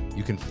do,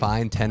 you can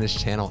find Tennis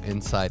Channel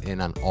Inside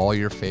In on all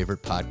your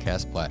favorite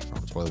podcast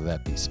platforms, whether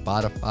that be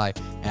Spotify,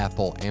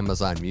 Apple,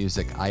 Amazon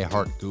Music,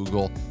 iHeart,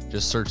 Google.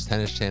 Just search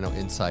Tennis Channel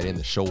Inside In.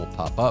 The show will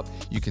pop up.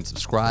 You can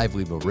subscribe,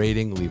 leave a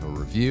rating, leave a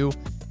review,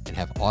 and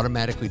have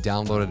automatically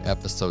downloaded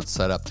episodes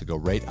set up to go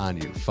right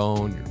onto your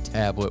phone, your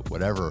tablet,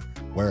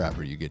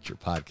 wherever you get your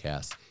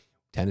podcasts.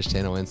 Tennis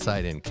Channel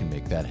Inside In can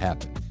make that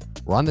happen.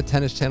 We're on the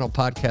Tennis Channel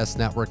Podcast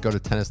Network. Go to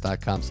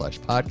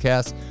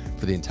tennis.com/podcast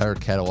for the entire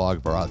catalog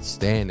of our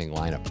outstanding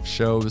lineup of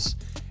shows.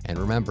 And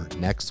remember,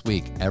 next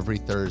week, every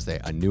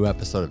Thursday, a new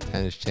episode of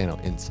Tennis Channel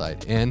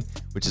Inside In,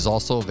 which is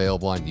also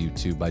available on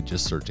YouTube by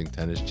just searching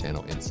Tennis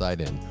Channel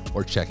Inside In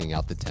or checking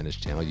out the Tennis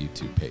Channel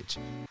YouTube page.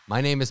 My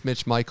name is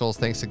Mitch Michaels.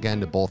 Thanks again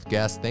to both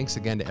guests. Thanks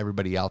again to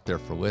everybody out there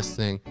for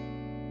listening.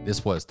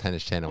 This was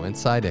Tennis Channel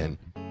Inside In.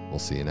 We'll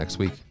see you next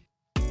week.